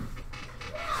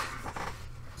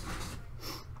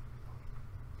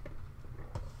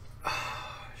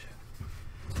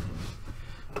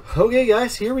 Okay,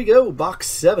 guys, here we go. Box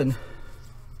 7.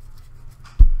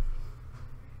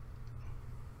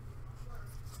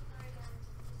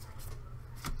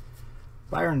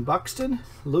 Byron Buxton,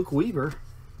 Luke Weaver,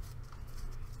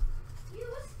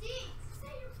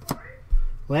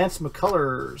 Lance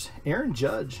McCullers, Aaron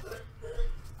Judge,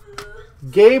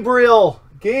 Gabriel,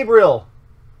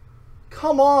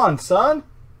 come on, son.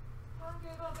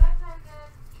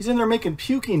 He's in there making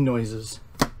puking noises.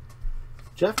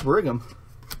 Jeff Brigham,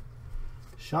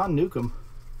 Sean Newcomb,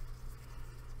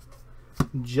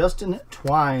 Justin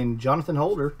Twine, Jonathan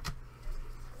Holder,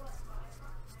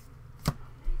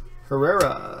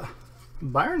 Herrera,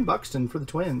 Byron Buxton for the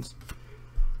Twins,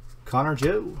 Connor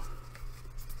Joe,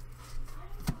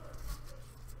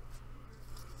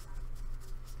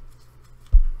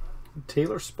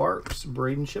 Taylor Sparks,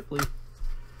 Braden Shipley,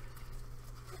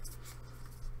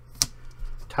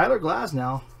 Tyler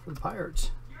Glasnow for the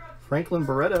Pirates, Franklin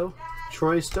Barreto,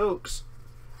 Troy Stokes,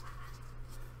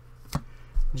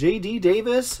 J.D.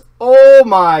 Davis. Oh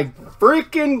my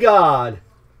freaking God!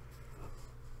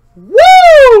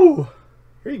 Woo!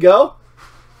 Here you go.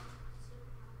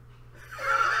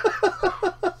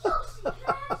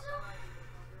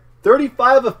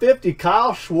 $35 of $50,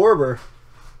 Kyle Schwarber.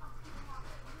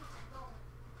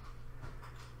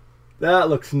 That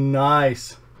looks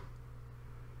nice.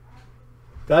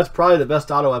 That's probably the best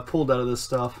auto I pulled out of this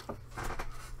stuff.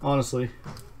 Honestly.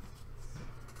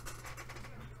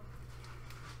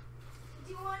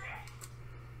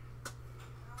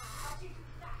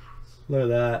 Look at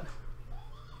that.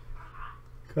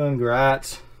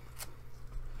 Congrats.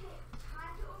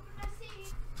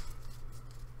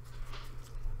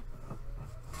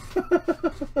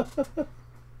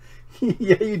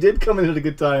 Yeah, you did come in at a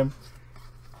good time.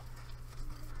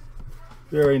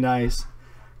 Very nice.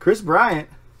 Chris Bryant.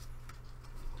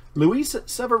 Luis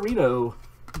Severino.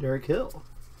 Derek Hill.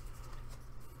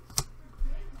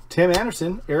 Tim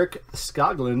Anderson. Eric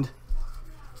Skoglund.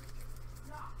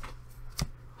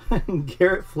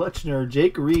 Garrett Fletchner,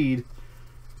 Jake Reed,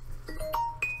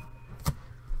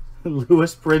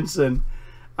 Lewis Brinson.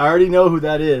 I already know who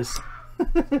that is.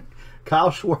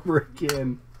 Kyle Schwarber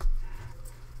again.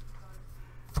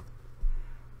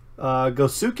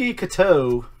 Gosuke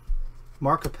Kato,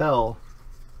 Mark Appel,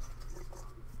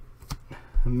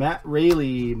 Matt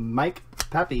Rayleigh, Mike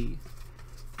Pappy.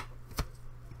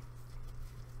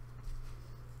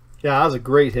 Yeah, that was a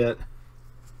great hit.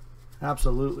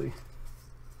 Absolutely.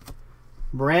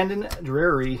 Brandon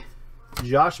Drury,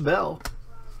 Josh Bell.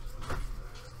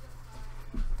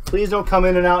 Please don't come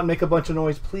in and out and make a bunch of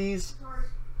noise, please.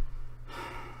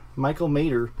 Michael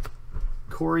Mater,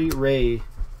 Corey Ray.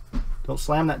 Don't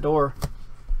slam that door.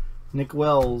 Nick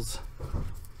Wells.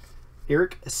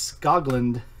 Eric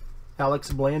Skoglund.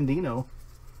 Alex Blandino.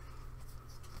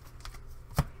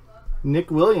 Nick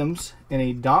Williams and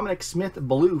a Dominic Smith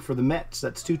blue for the Mets.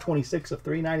 That's 226 of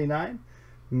 399.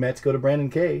 Mets go to Brandon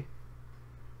K.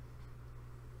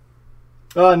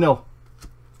 No.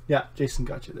 Yeah, Jason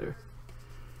got you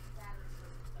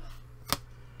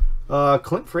there.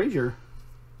 Clint Frazier.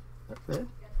 That red?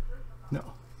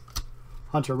 No.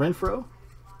 Hunter Renfroe.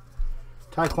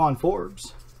 Taekwon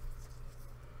Forbes.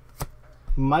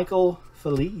 Michael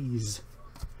Feliz.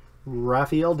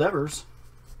 Rafael Devers.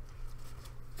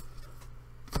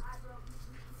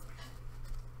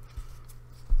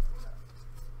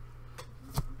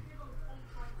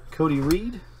 Cody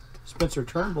Reed. Spencer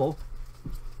Turnbull.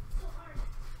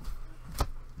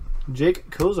 Jake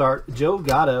Cozart. Joe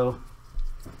Gatto.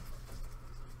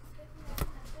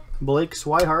 Blake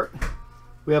Swihart.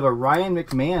 We have a Ryan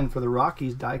McMahon for the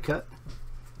Rockies die cut.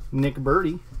 Nick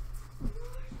Birdie.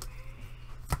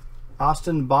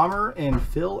 Austin Bomber and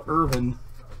Phil Irvin.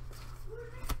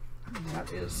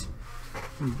 That is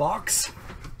box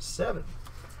 7.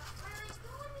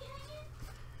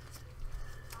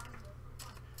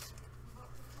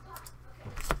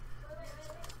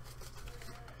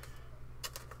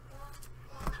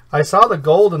 I saw the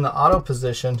gold in the auto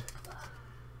position,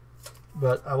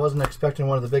 but I wasn't expecting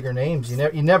one of the bigger names.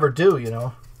 You never do, you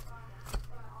know.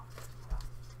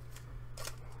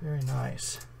 Very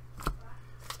nice.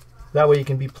 That way you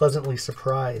can be pleasantly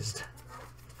surprised.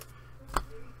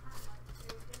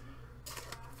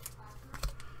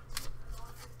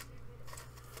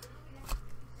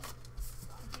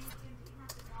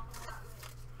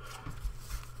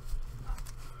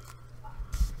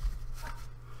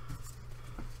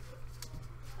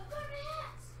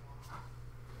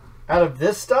 Out of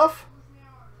this stuff?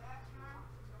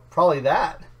 Probably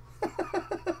that.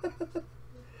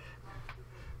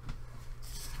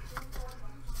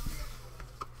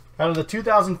 Out of the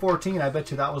 2014, I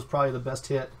bet you that was probably the best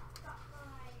hit.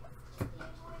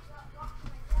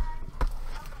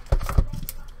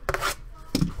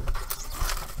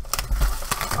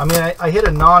 I mean, I hit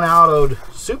a non-autoed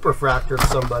superfractor of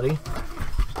somebody.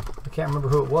 I can't remember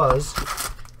who it was.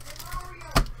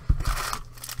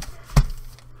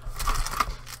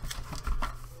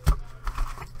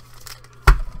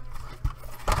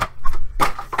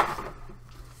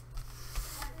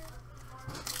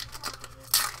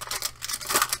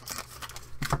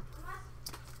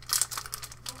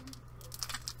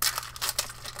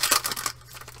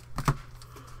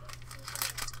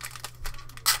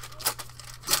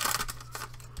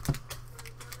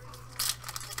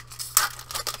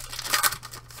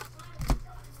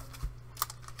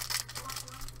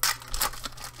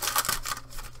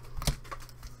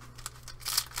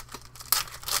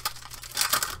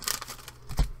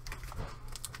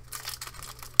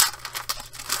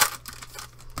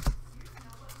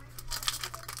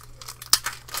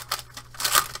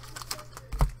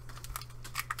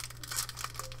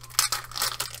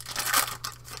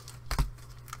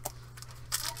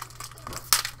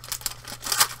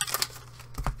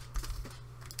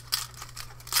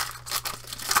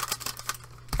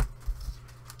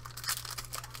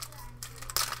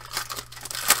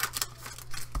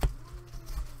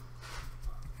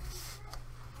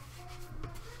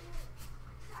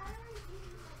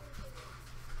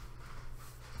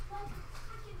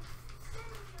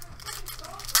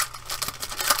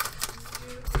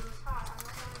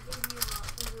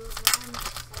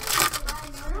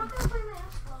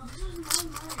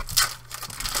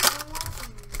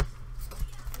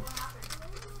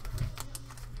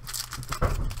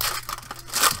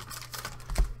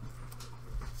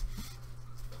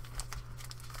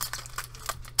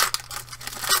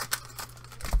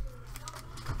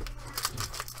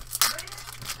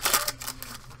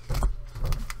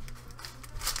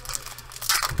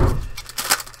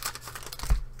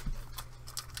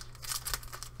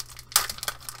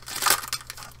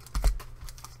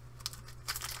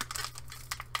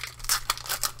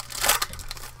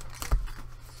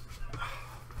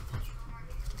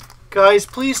 Guys,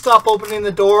 please stop opening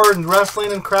the door and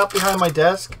wrestling and crap behind my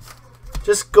desk.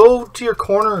 Just go to your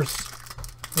corners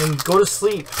and go to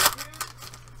sleep.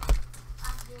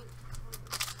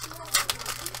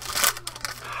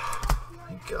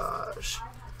 My gosh.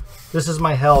 This is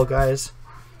my hell, guys.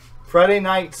 Friday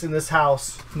nights in this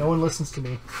house. No one listens to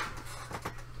me.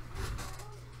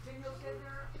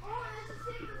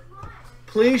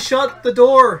 Please shut the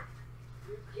door.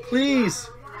 Please.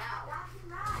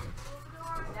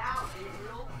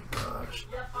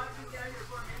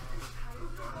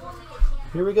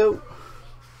 Here we go.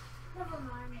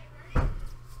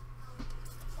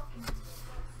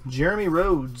 Jeremy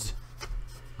Rhodes,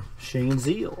 Shane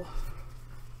Zeal,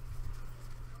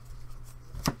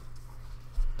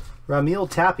 Ramil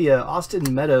Tapia,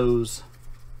 Austin Meadows,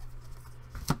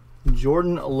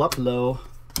 Jordan Luplow,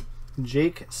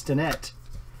 Jake Stinnett,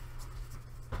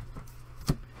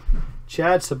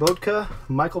 Chad Sobotka,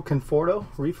 Michael Conforto,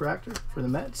 refractor for the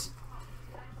Mets,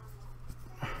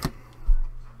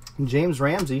 James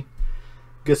Ramsey,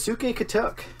 Gasuke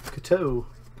Kato,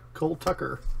 Cole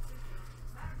Tucker,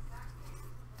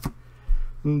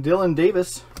 Dylan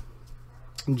Davis,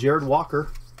 Jared Walker,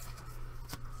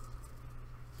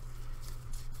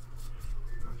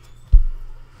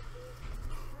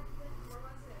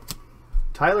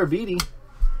 Tyler Beatty,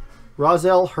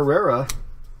 Rosel Herrera,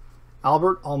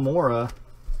 Albert Almora,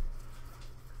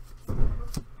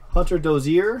 Hunter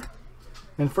Dozier,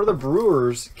 and for the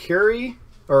Brewers, Cody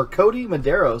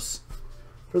Medeiros.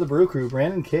 For the Brew Crew,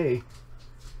 Brandon K.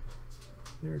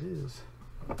 There it is.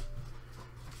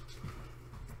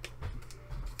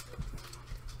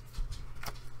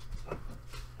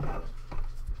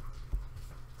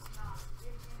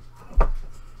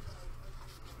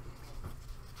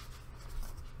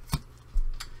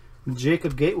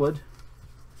 Jacob Gatewood.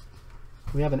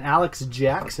 We have an Alex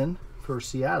Jackson for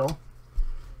Seattle.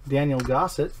 Daniel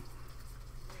Gossett.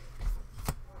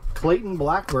 Clayton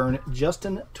Blackburn,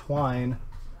 Justin Twine.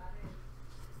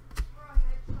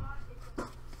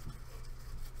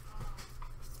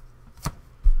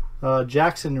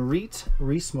 Jackson Reese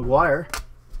McGuire.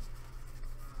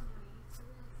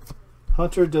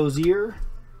 Hunter Dozier.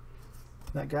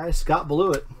 That guy, Scott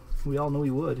Blewett. We all knew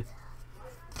he would.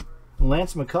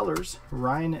 Lance McCullers,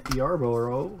 Ryan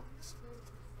Yarborough,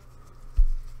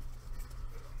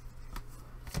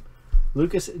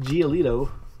 Lucas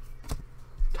Giolito,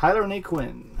 Tyler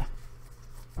Naquin,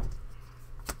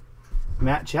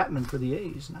 Matt Chapman for the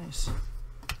A's, nice.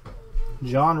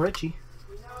 John Richie,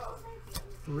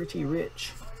 Richie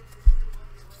Rich,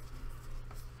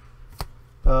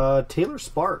 Taylor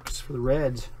Sparks for the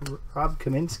Reds, Rob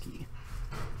Kaminsky.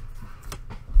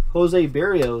 Jose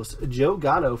Barrios, Joe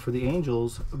Gatto for the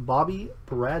Angels, Bobby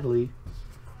Bradley,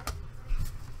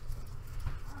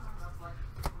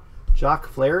 Jack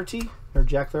Flaherty,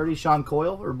 Sean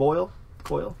Coyle,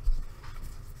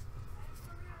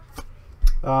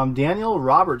 Daniel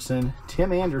Robertson,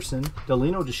 Tim Anderson,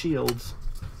 Delino DeShields,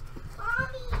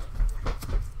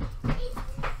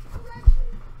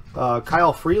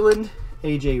 Kyle Freeland,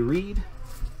 AJ Reed,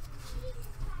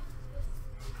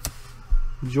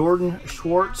 Jordan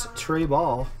Schwartz, Trey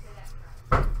Ball,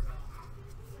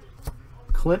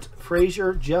 Clint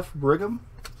Frazier, Jeff Brigham.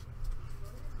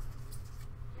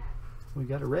 We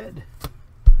got a red.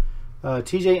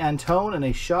 TJ Antone and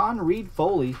a Sean Reed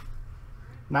Foley,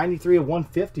 93 of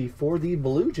 150 for the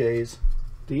Blue Jays.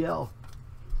 DL.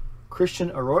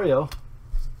 Christian Arroyo,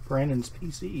 Brandon's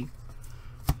PC.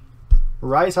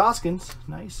 Rice Hoskins,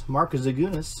 nice. Marcus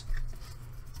Zagunis.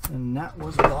 And that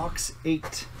was box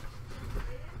 8.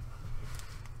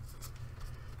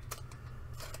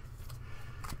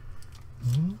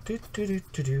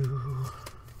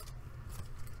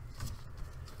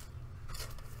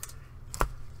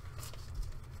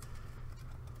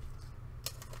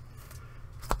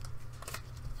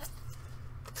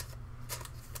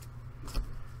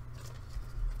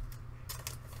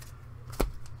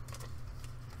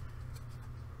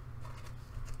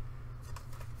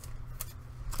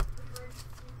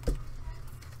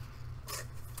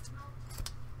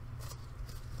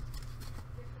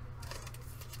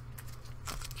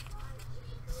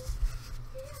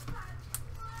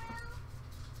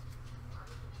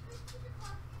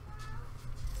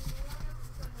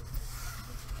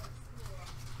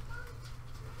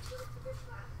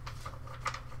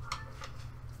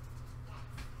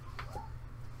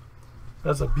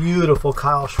 That's a beautiful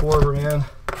Kyle Schwarber, man.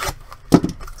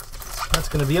 That's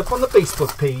going to be up on the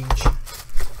Facebook page.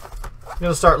 I'm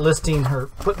going to start listing or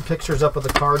putting pictures up of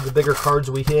the cards, the bigger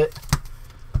cards we hit.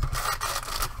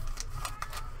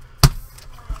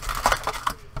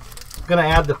 I'm going to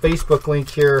add the Facebook link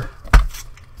here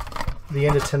the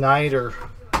end of tonight or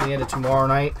the end of tomorrow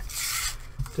night,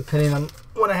 depending on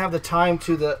when I have the time,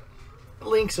 to the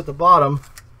links at the bottom.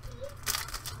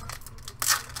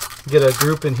 Get a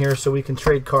group in here so we can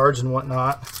trade cards and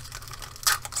whatnot.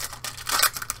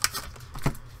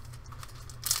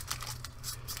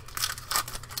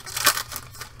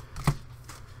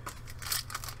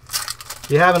 If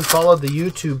you haven't followed the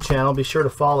YouTube channel, be sure to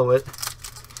follow it.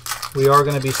 We are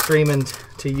going to be streaming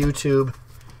to YouTube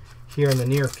here in the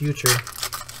near future.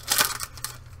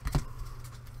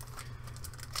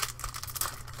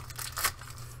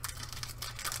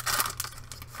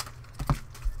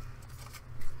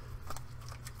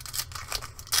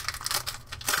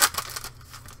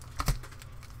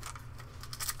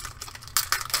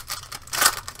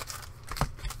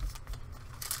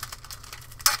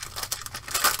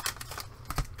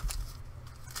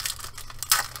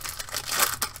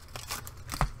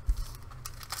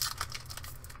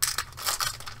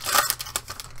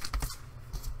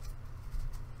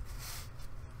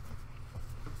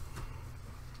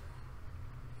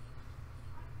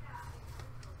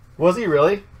 Was he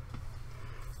really?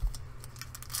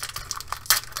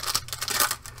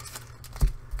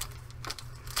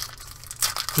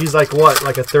 He's like what?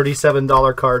 Like a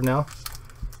 $37 card now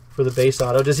for the base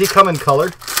auto. Does he come in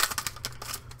colored?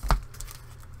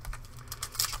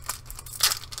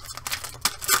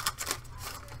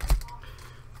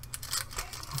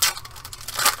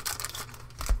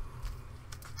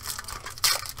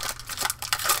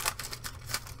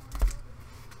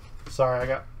 Sorry, I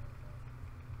got...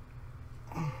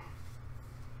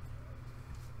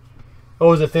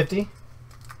 Oh, is it 50?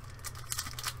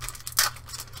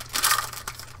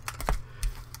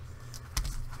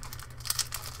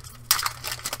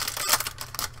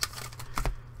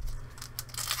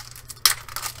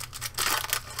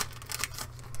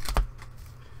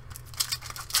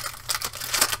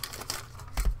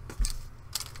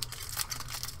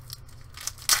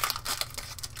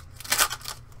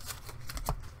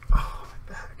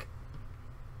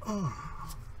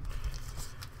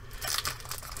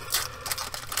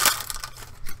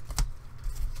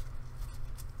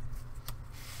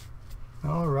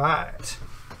 All right.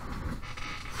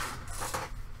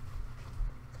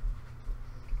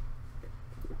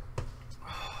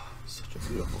 Oh, such a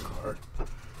beautiful card.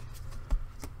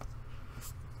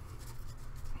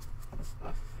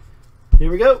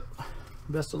 Here we go.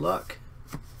 Best of luck.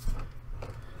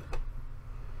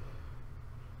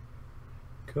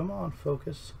 Come on,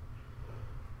 focus.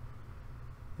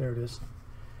 There it is.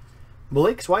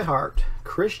 Blake Swihart,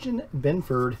 Christian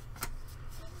Benford,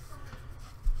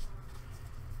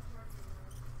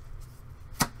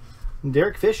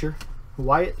 Derek Fisher,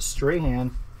 Wyatt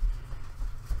Strahan,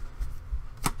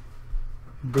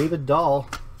 David Dahl,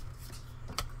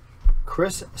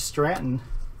 Chris Stratton,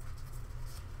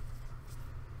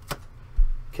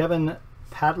 Kevin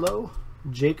Padlow,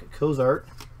 Jake Cozart,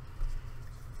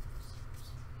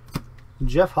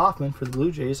 Jeff Hoffman for the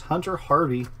Blue Jays, Hunter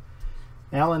Harvey,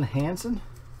 Alan Hansen,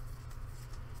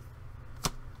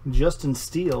 Justin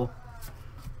Steele,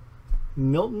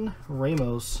 Milton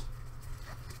Ramos,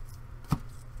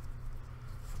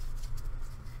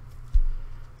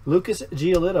 Lucas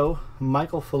Giolito,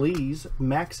 Michael Feliz,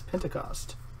 Max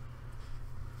Pentecost,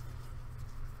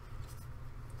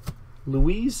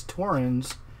 Luis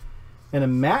Torrens, and a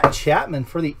Matt Chapman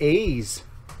for the A's.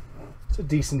 It's a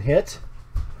decent hit.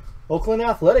 Oakland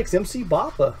Athletics, MC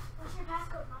Bappa. What's your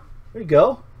passcode, Mom? There you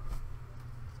go.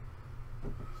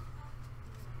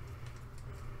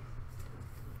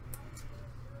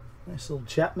 Nice little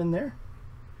Chapman there.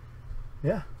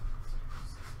 Yeah.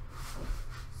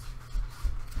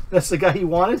 That's the guy you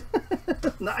wanted?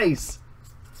 Nice.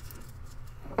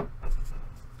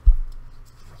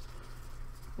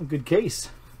 A good case.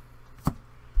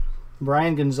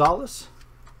 Brian Gonzalez.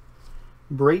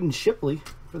 Braden Shipley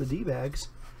for the D-Bags.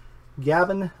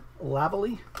 Gavin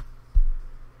Lavalley.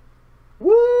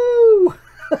 Woo!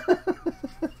 I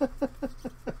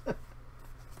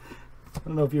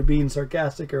don't know if you're being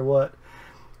sarcastic or what.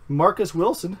 Marcus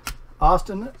Wilson.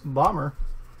 Austin Bomber.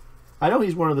 I know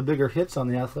he's one of the bigger hits on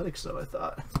the Athletics, though, I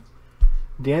thought.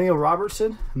 Daniel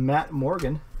Robertson, Matt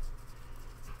Morgan,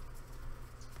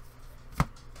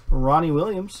 Ronnie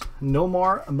Williams,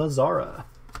 Nomar Mazzara,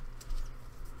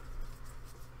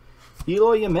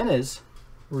 Eloy Jimenez,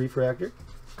 refractor,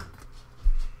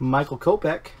 Michael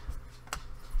Kopech,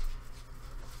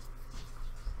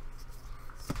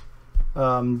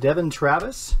 Devin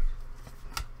Travis,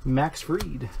 Max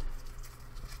Fried.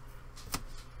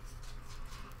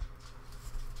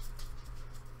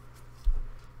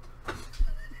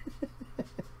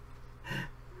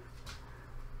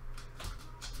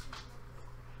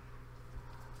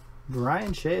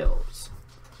 Brian Shales,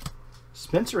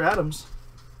 Spencer Adams,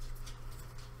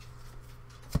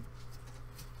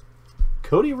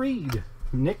 Cody Reed,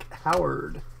 Nick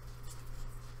Howard,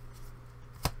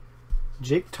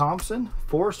 Jake Thompson,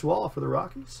 Forrest Wall for the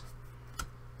Rockies,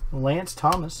 Lance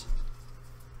Thomas,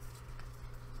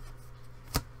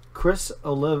 Chris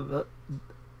Oliver,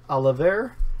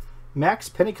 Max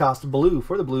Pentecost Blue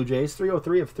for the Blue Jays,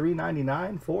 303 of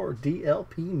 399 for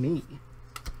DLP Me.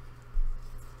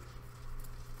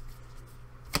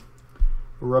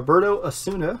 Roberto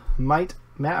Osuna, Matt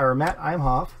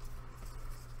Imhoff,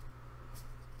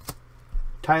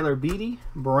 Tyler Beatty,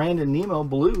 Brandon Nemo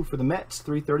Blue for the Mets,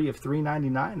 330 of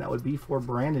 399. That would be for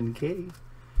Brandon K.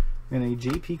 And a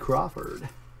J.P. Crawford.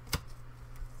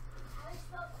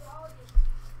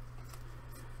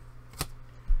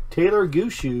 Taylor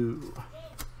Gushu,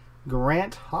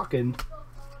 Grant Hawken,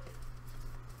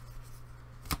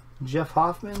 Jeff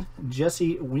Hoffman,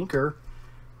 Jesse Winker,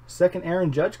 second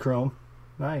Aaron Judge Chrome.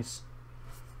 Nice.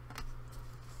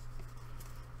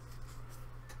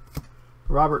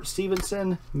 Robert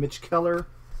Stevenson, Mitch Keller,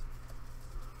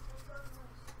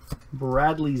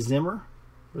 Bradley Zimmer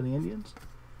for the Indians,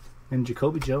 and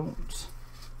Jacoby Jones.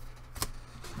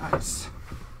 Nice.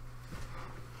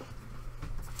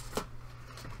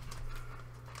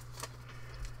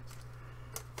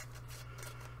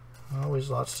 Always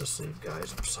lots to sleeve,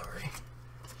 guys. I'm sorry.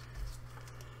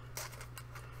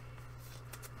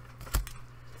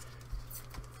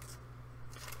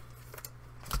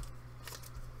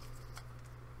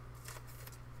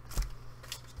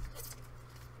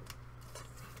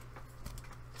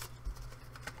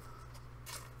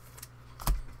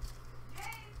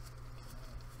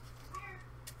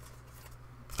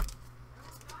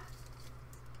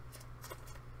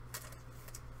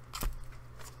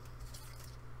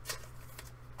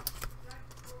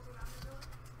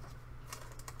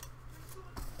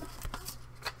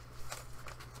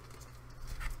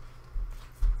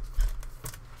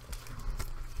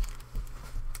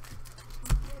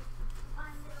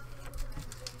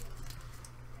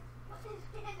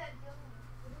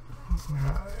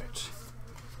 Alright.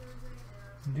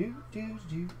 Do.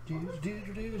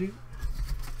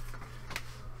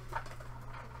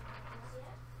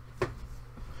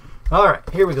 Alright,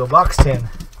 here we go. Box 10.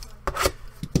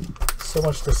 So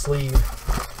much to sleeve.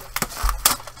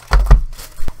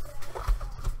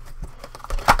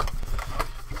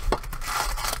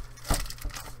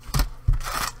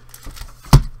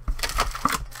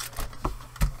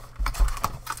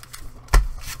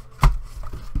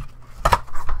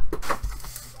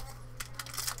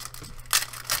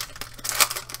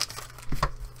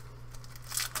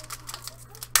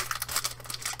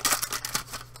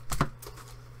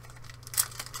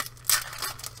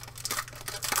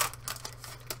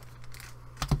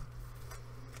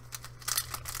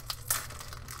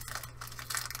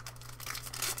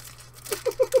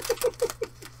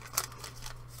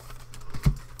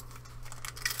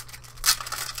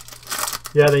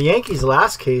 Yeah, the Yankees'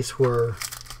 last case were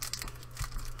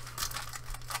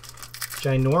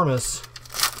ginormous.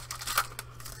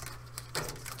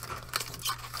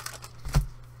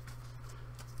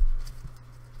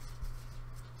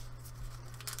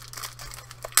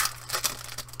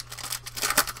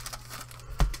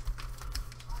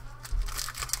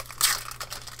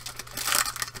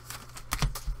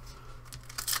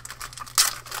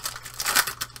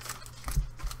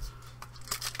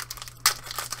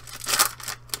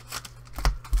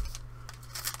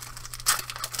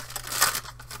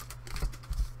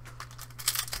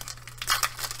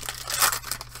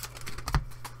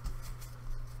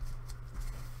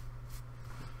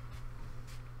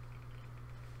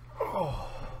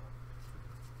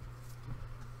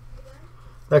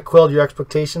 That quelled your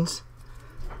expectations?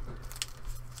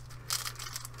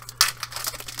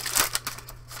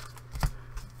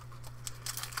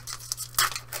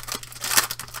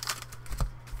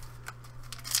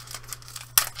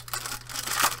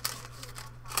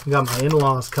 Got my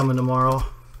in-laws coming tomorrow.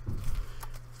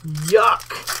 Yuck!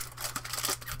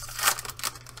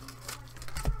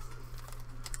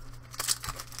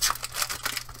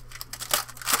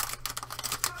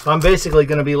 So I'm basically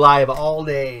going to be live all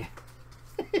day.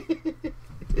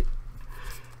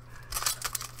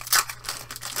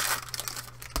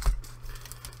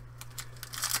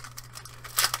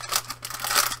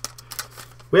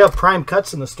 We have prime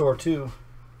cuts in the store too.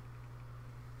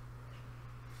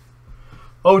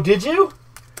 Oh, did you?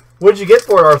 What did you get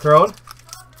for it, Arthrone?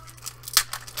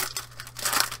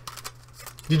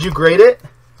 Did you grade it?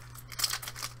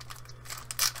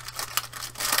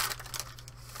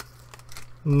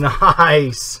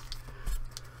 Nice.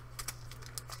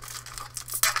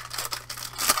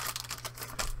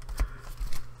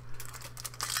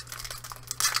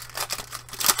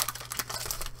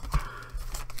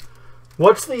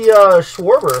 What's the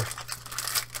Schwarber?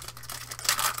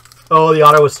 Oh, the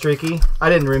auto was streaky.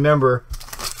 I didn't remember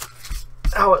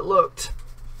how it looked.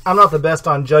 I'm not the best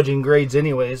on judging grades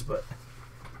anyways, but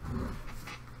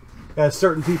as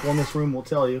certain people in this room will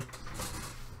tell you.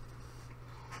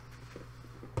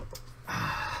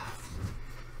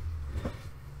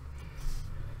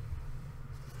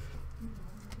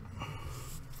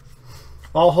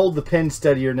 I'll hold the pen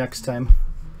steadier next time.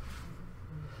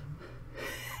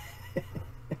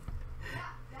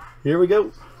 Here we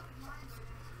go.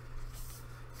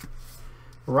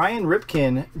 Ryan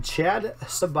Ripken, Chad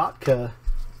Sabatka,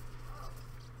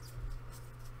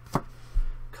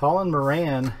 Colin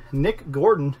Moran, Nick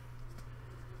Gordon,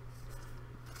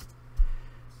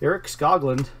 Eric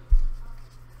Skoglund.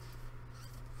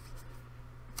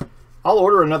 I'll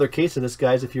order another case of this,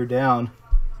 guys, if you're down.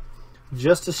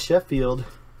 Justice Sheffield,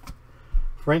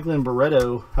 Franklin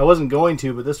Barreto. I wasn't going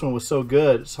to, but this one was so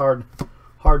good. It's hard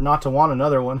not to want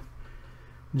another one.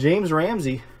 James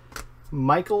Ramsey.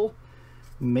 Michael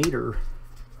Mater.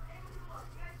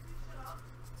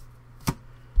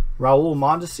 Raul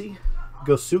Mondesi.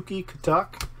 Gosuke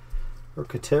Katak. Or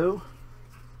Kato.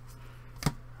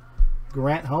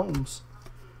 Grant Holmes.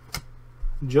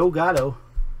 Joe Gatto.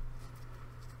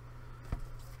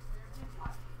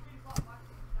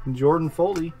 Jordan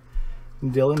Foley.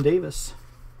 Dylan Davis.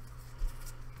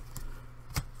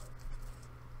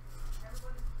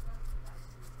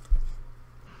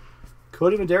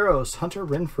 Cody Medeiros. Hunter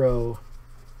Renfroe.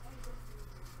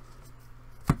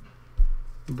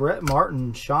 Brett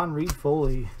Martin. Sean Reed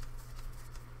Foley.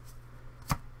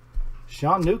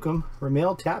 Sean Newcomb.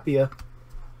 Ramel Tapia.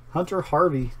 Hunter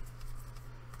Harvey.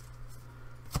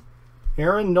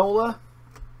 Aaron Nola.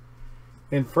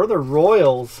 And for the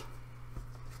Royals,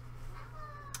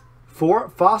 for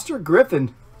Foster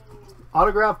Griffin.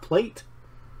 Autograph plate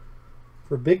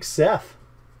for Big Seth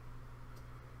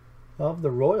of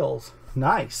the Royals.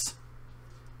 Nice.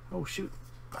 Oh, shoot.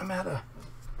 I'm at a...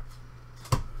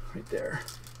 right there.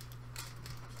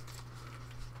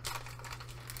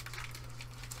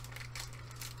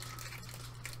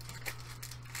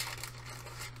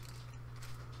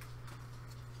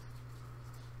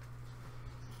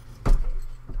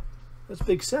 That's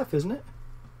Big Seth, isn't it?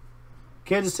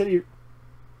 Kansas City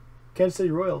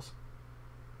Royals.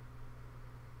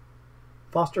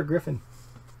 Foster Griffin.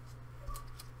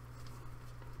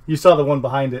 You saw the one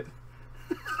behind it.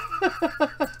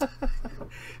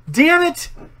 Damn it!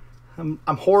 I'm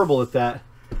horrible at that.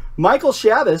 Michael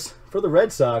Chavis for the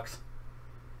Red Sox.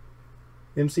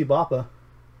 MC Bappa.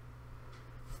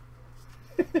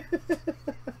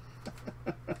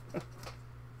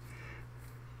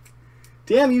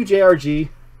 Damn you, JRG.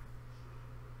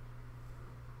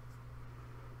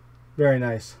 Very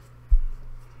nice.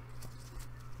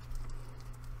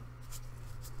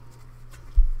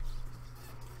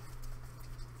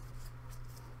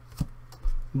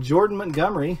 Jordan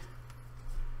Montgomery.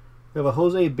 We have a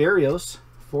Jose Barrios.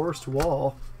 Forrest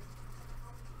Wall.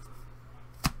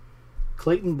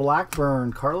 Clayton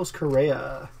Blackburn. Carlos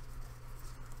Correa.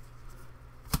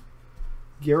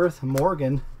 Gareth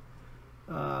Morgan.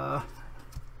 Tyler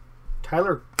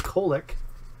Kolek.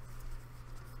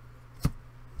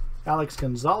 Alex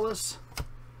Gonzalez.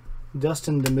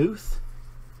 Dustin DeMuth.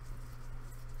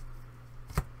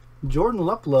 Jordan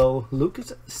Luplow.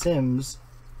 Lucas Sims.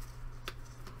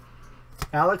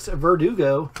 Alex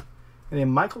Verdugo. And then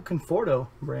Michael Conforto,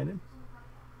 Brandon.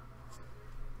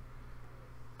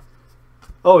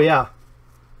 Oh, yeah.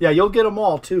 Yeah, you'll get them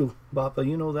all, too, Bappa.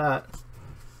 You know that.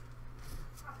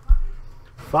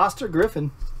 Foster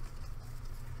Griffin.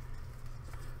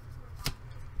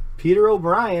 Peter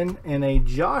O'Brien. And a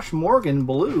Josh Morgan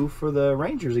blue for the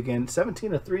Rangers again.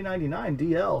 17 of 399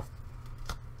 DL.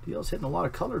 DL's hitting a lot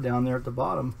of color down there at the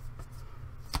bottom.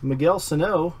 Miguel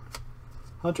Sano.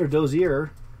 Hunter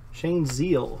Dozier. Shane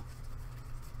Zeal.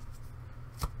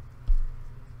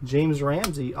 James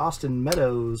Ramsey. Austin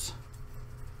Meadows.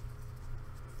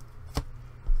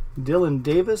 Dylan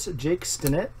Davis. Jake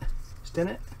Stinnett.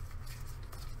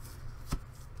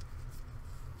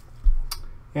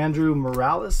 Andrew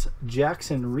Morales.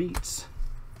 Jackson Reitz.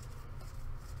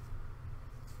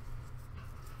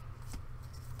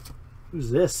 Who's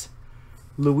this?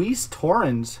 Luis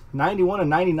Torrens. 91 of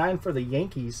 99 for the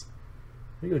Yankees.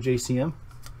 There you go, JCM.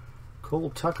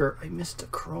 Cole Tucker. I missed a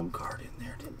chrome card in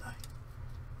there, didn't I?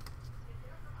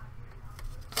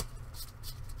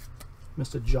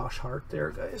 Missed a Josh Hart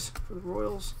there, guys, for the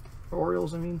Royals. Or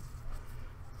Orioles, I mean.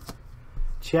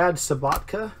 Chad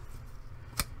Sabatka.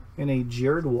 And a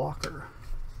Jared Walker.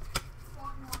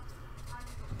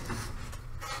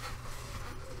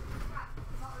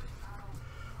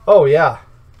 Oh, yeah.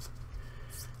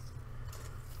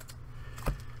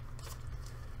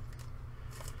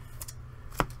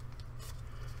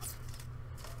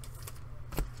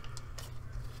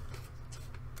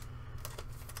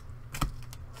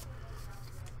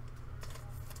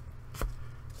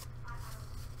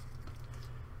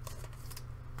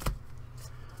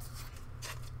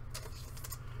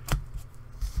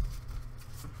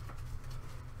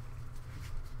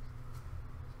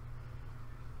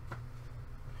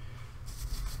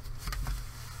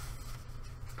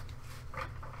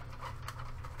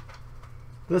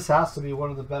 This has to be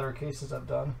one of the better cases I've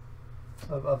done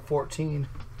of 14.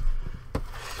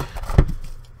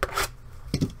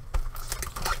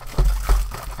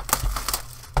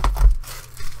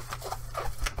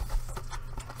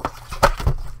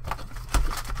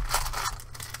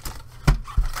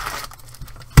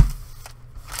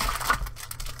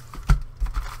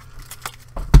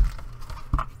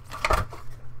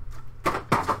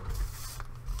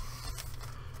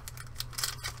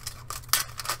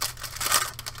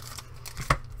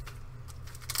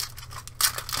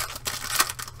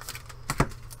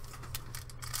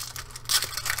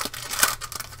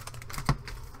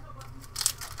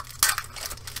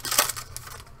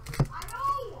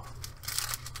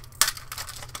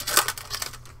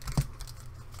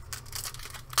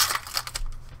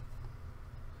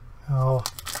 Oh.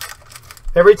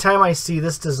 Every time I see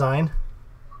this design,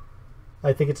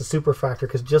 I think it's a super fractor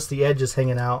because just the edge is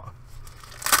hanging out.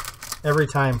 Every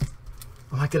time.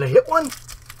 Am I going to hit one?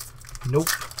 Nope.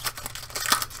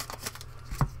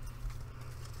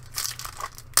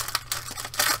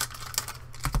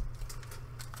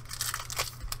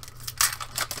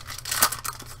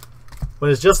 When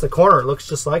it's just the corner, it looks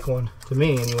just like one. To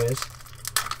me, anyways.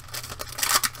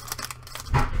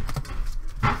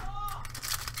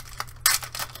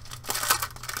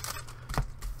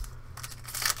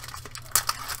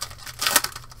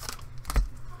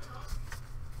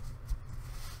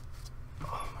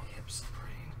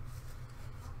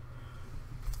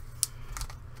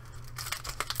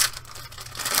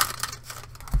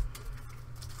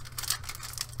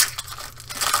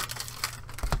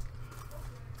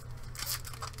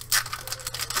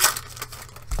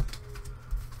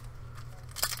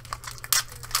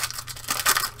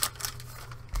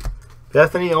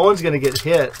 Bethany Owen's going to get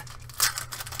hit.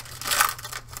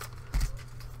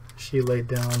 She laid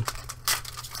down.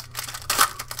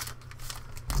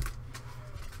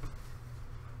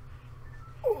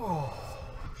 Oh.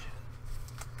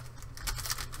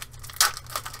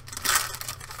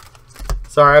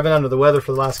 Sorry, I've been under the weather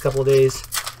for the last couple of days.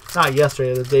 Not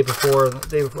yesterday, the day before, and the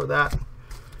day before that.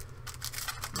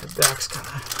 My back's kind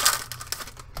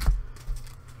of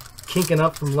kinking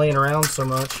up from laying around so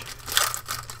much.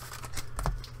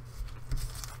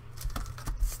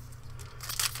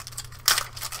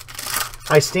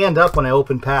 I stand up when I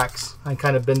open packs. I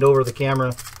kind of bend over the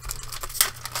camera.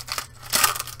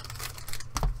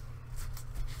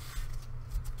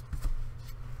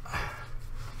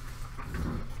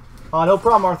 Oh, no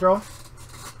problem, Arthur.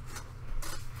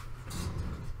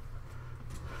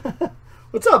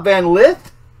 What's up, Van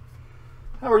Lith?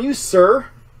 How are you, sir?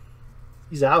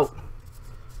 He's out.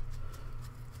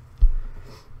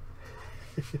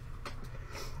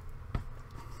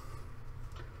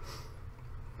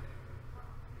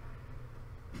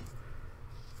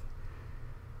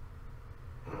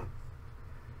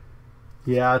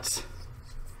 Yeah,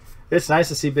 it's nice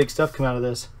to see big stuff come out of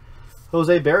this.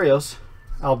 Jose Barrios,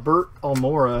 Albert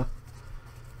Almora.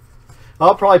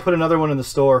 I'll probably put another one in the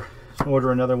store.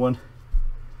 Order another one.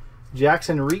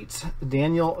 Jackson Reitz,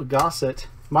 Daniel Gossett.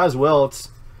 Might as well. It's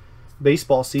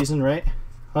baseball season, right?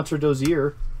 Hunter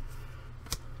Dozier.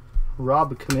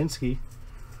 Rob Kaminsky.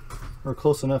 Or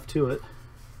close enough to it.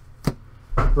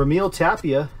 Ramil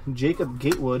Tapia, Jacob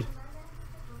Gatewood.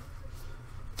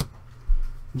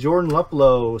 Jordan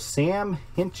Luplow, Sam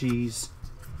Hinchies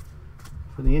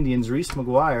for the Indians, Reese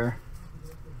McGuire,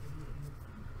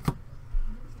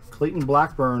 Clayton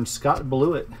Blackburn, Scott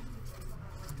Blewett,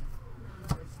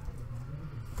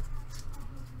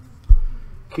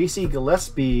 Casey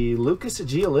Gillespie, Lucas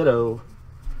Giolito,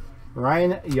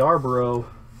 Ryan Yarborough,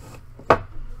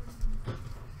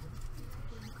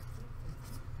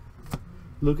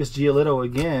 Lucas Giolito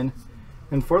again,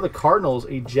 and for the Cardinals,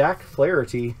 a Jack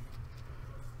Flaherty.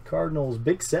 Cardinals,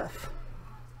 Big Seth.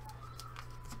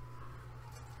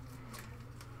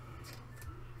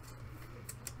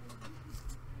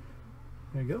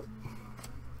 There you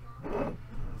go.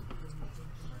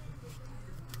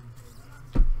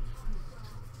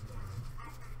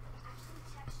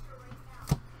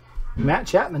 Matt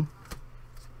Chapman.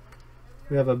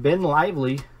 We have a Ben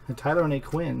Lively, a Tyler and a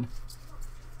Quinn.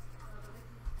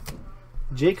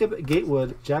 Jacob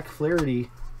Gatewood, Jack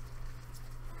Flaherty.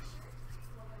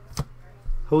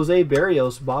 Jose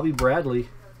Barrios, Bobby Bradley.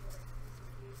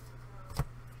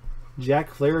 Jack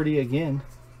Flaherty again.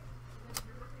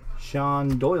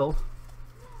 Sean Doyle.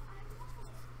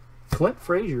 Clint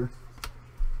Frazier.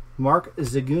 Mark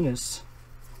Zagunis.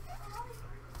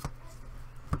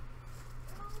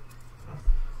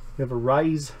 We have a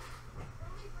Rice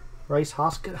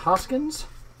Hoskins.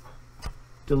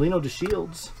 Delino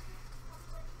DeShields.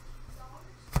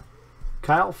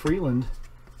 Kyle Freeland.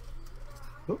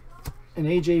 And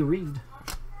AJ Reed.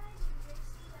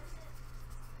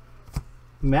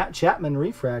 Matt Chapman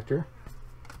refractor.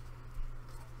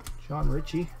 John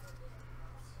Ritchie.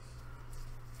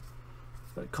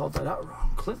 I called that out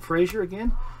wrong. Clint Frazier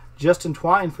again. Justin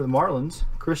Twine for the Marlins.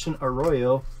 Christian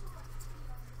Arroyo.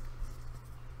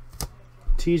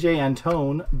 TJ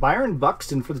Antone. Byron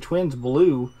Buxton for the Twins,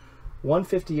 blue.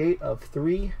 158 of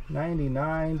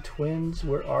 399. Twins,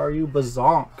 where are you?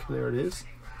 Bazonk. There it is.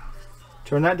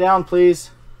 Turn that down,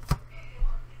 please.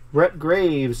 Brett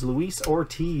Graves, Luis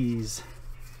Ortiz.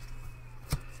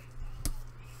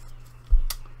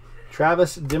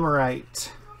 Travis Dimmerite.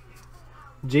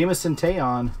 Jamison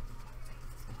Teon.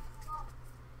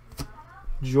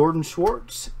 Jordan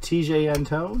Schwartz. TJ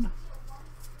Antone.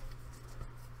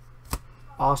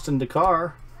 Austin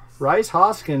Dakar. Rice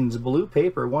Hoskins, blue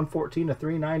paper, 114 to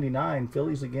 399.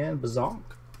 Phillies again. Bazonk.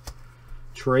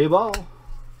 Trey Ball.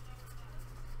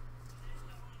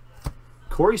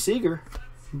 Corey Seager.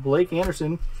 Blake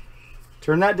Anderson.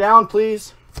 Turn that down,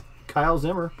 please. Kyle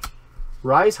Zimmer.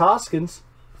 Rice Hoskins.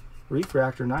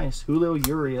 Refractor, nice. Julio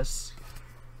Urias.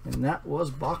 And that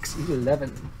was box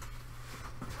 11.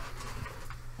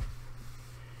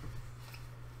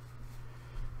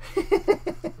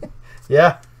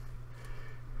 Yeah.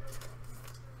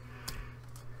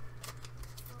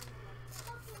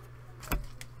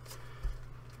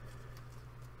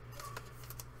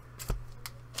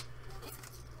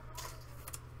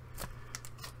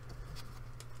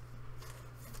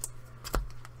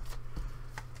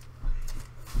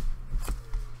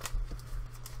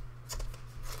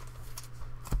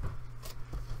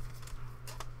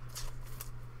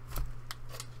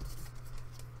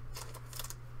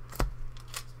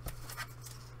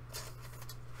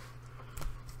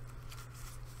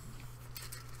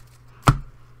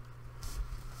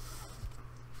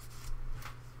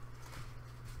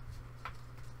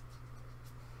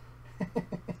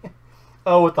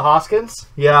 Oh, with the Hoskins?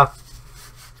 Yeah.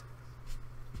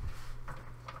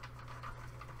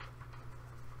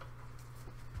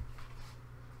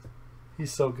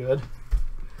 He's so good.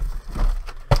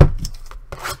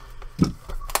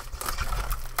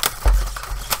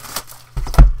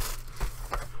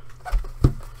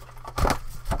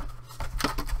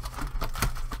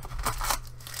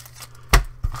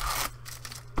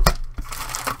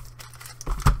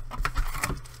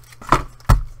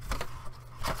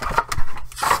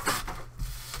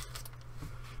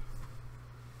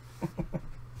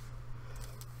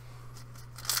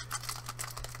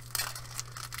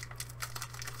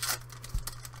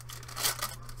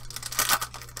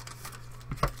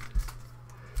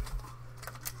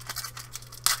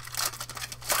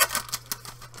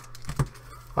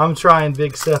 I'm trying,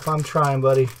 Big Steph. I'm trying,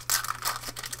 buddy.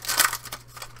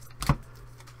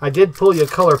 I did pull you a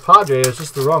color Padre. It was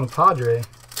just the wrong Padre.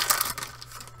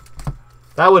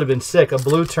 That would have been sick. A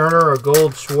blue Turner, a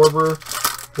gold Schwarber,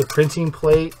 the printing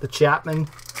plate, the Chapman.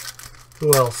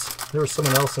 Who else? There was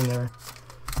someone else in there.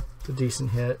 It's a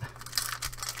decent hit.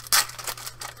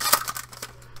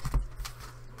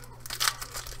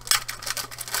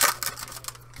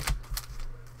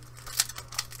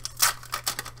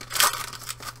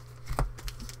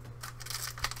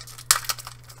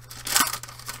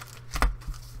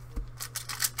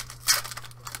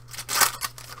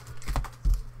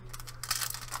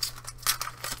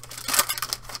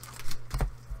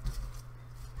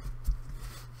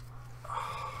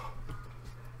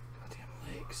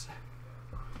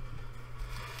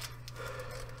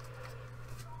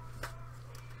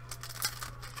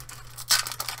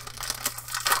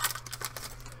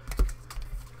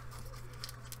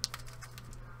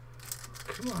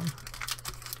 Come on.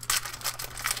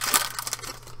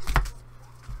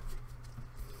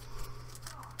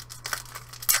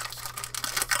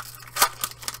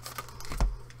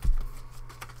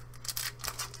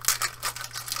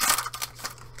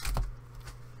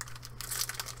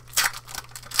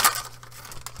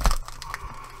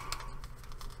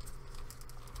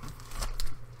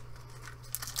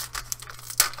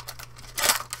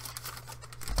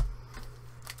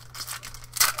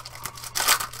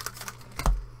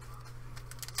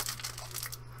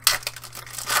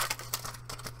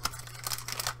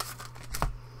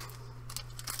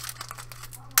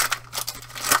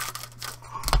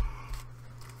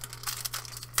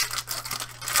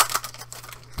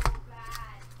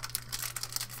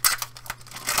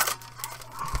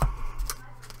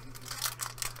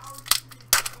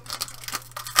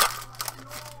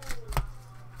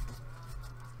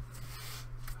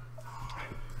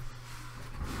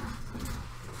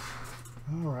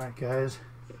 All right, guys.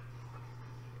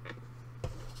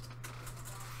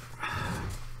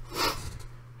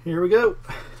 Here we go.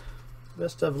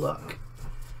 Best of luck.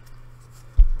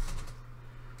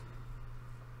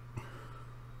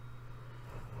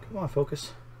 Come on,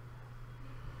 focus.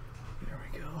 There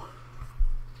we go.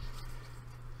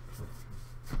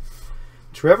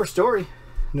 Trevor Story.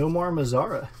 Nomar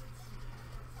Mazara.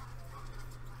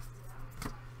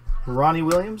 Ronnie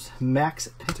Williams. Max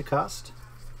Pentecost.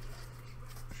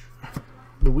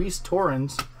 Luis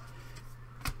Torrens,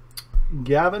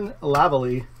 Gavin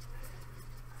Lavalley,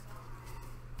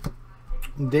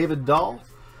 David Dahl,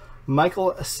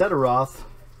 Michael Sederoth,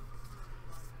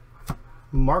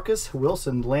 Marcus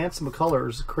Wilson, Lance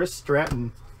McCullers, Chris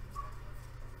Stratton,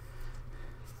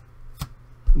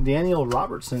 Daniel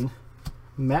Robertson,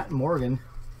 Matt Morgan,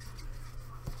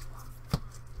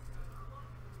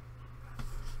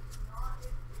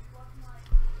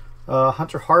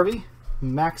 Hunter Harvey,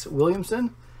 Max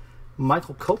Williamson,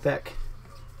 Michael Kopech,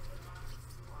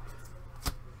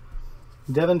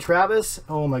 Devin Travis.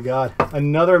 Oh my God,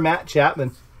 another Matt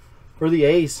Chapman for the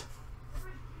A's.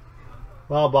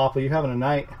 Wow, Boppa, you're having a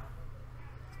night.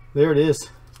 There it is.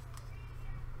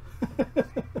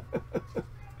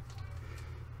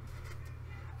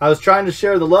 I was trying to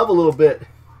share the love a little bit.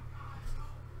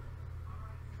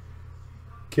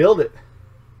 Killed it.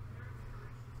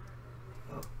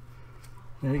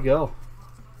 There you go.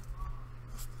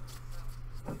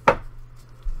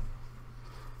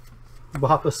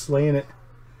 Boppa slaying it.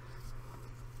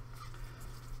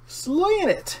 Slaying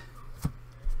it.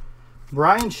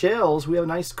 Brian Shales. We have a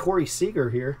nice Corey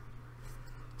Seager here.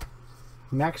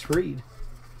 Max Fried.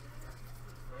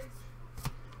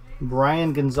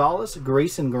 Brian Gonzalez.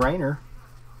 Grayson Greiner.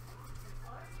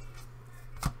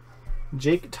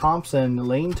 Jake Thompson.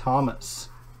 Lane Thomas.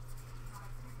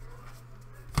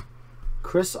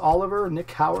 Chris Oliver.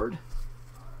 Nick Howard.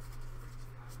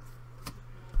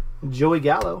 Joey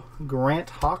Gallo. Grant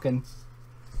Hawken.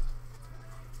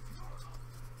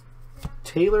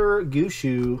 Taylor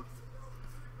Gushu.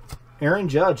 Aaron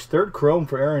Judge. Third chrome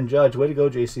for Aaron Judge. Way to go,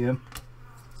 JCM.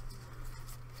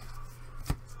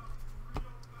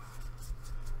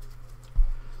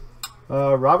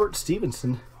 Robert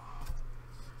Stevenson.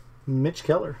 Mitch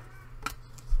Keller.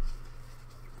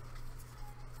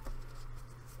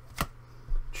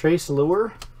 Trace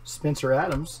Lure. Spencer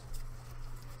Adams.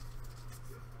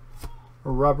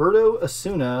 Roberto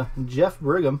Asuna. Jeff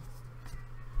Brigham.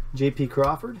 J.P.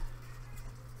 Crawford.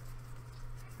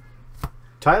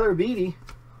 Tyler Beatty.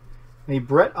 A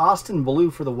Brett Austin Blue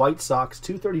for the White Sox.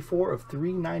 234 of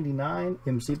 399.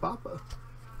 MC Boppa.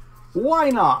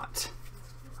 Why not?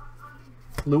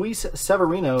 Luis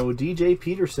Severino. DJ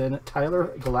Peterson.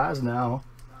 Tyler Glasnow.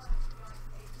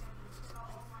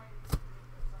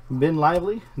 Ben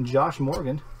Lively. Josh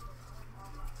Morgan.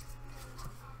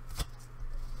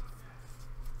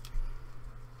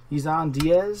 Izan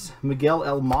Diaz. Miguel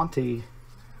El Monte.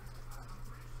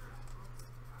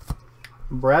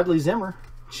 Bradley Zimmer.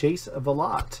 Chase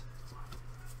Velat.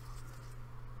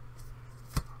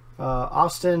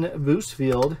 Austin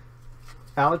Boosfield.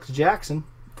 Alex Jackson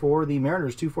for the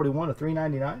Mariners. 241 of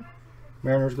 399.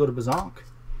 Mariners go to Bazonk.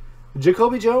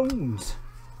 Jacoby Jones.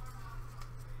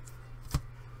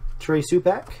 Trey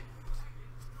Supak.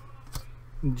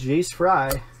 Jace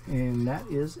Fry. And that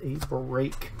is a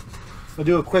break. I'll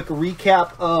do a quick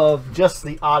recap of just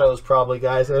the autos probably,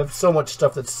 guys. I have so much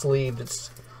stuff that's sleeved. It's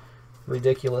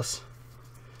ridiculous.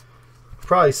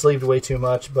 Probably sleeved way too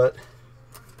much, but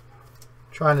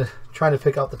trying to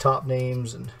pick out the top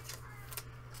names and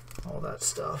all that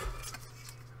stuff.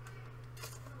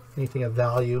 Anything of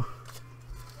value.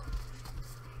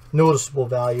 Noticeable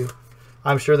value.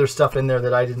 I'm sure there's stuff in there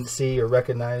that I didn't see or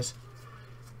recognize.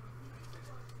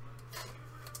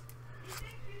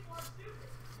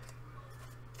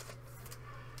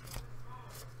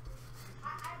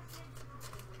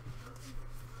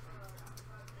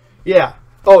 Yeah.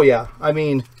 Oh, yeah. I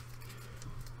mean,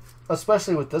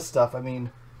 especially with this stuff, I mean,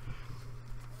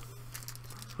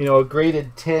 you know, a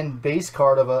graded 10 base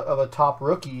card of a top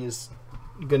rookie is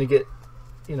going to get,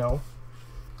 you know,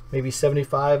 maybe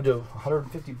 75 to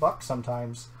 150 bucks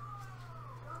sometimes,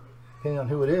 depending on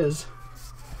who it is.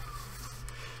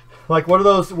 Like, what do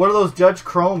those Judge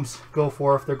Chromes go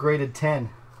for if they're graded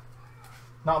 10?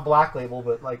 Not black label,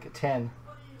 but like a 10.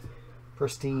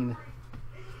 Pristine.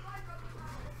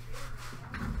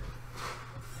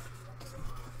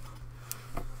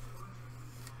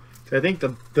 I think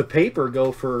the paper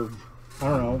go for, I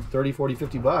don't know, 30, 40,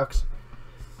 50 bucks.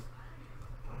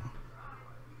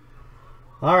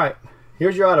 All right.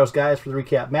 Here's your autos, guys, for the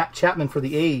recap. Matt Chapman for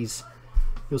the A's.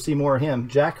 You'll see more of him.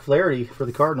 Jack Flaherty for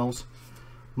the Cardinals.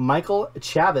 Michael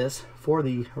Chavez for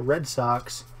the Red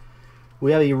Sox.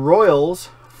 We have a Royals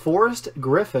Foster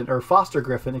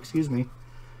Griffin, excuse me.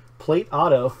 Plate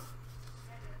auto.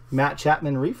 Matt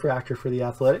Chapman refractor for the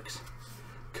Athletics.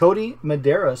 Cody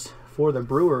Medeiros for the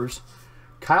Brewers.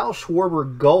 Kyle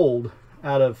Schwarber gold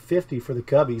out of 50 for the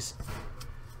Cubbies.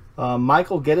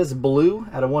 Michael Geddes blue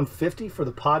out of 150 for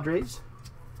the Padres.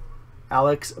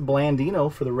 Alex Blandino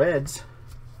for the Reds.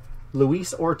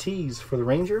 Luis Ortiz for the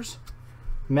Rangers.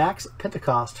 Max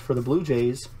Pentecost for the Blue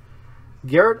Jays.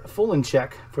 Garrett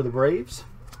Fulenchek for the Braves.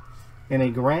 And a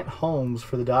Grant Holmes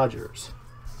for the Dodgers.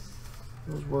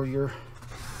 Those were your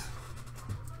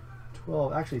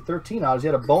 12, actually 13 odds.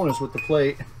 You had a bonus with the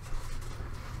plate.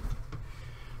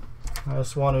 I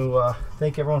just want to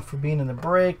thank everyone for being in the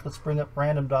break. Let's bring up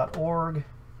random.org.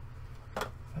 If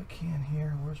I can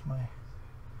here. Where's my...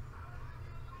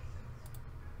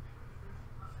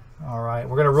 All right,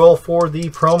 we're going to roll for the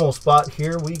promo spot.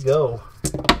 Here we go.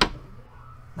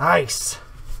 Nice.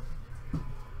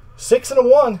 6 and a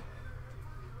 1.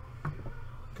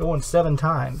 Going 7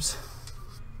 times.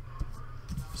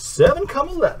 7 come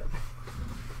 11.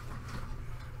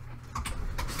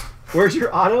 Where's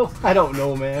your auto? I don't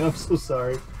know, man. I'm so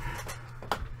sorry.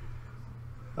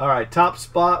 All right, top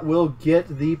spot will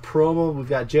get the promo. We've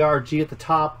got JRG at the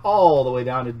top all the way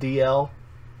down to DL.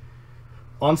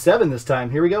 On 7 this time.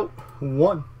 Here we go.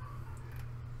 1,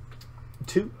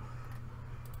 2,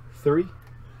 3,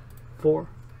 4,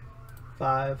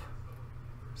 5,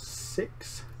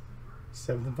 6.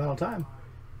 7th and final time.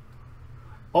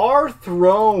 Our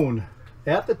Throne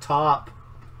at the top.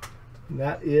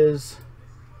 That is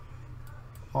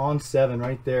on 7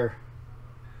 right there.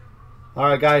 All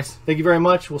right, guys. Thank you very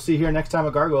much. We'll see you here next time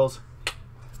at Gargoyles.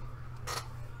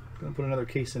 Gonna put another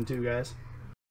case in too, guys.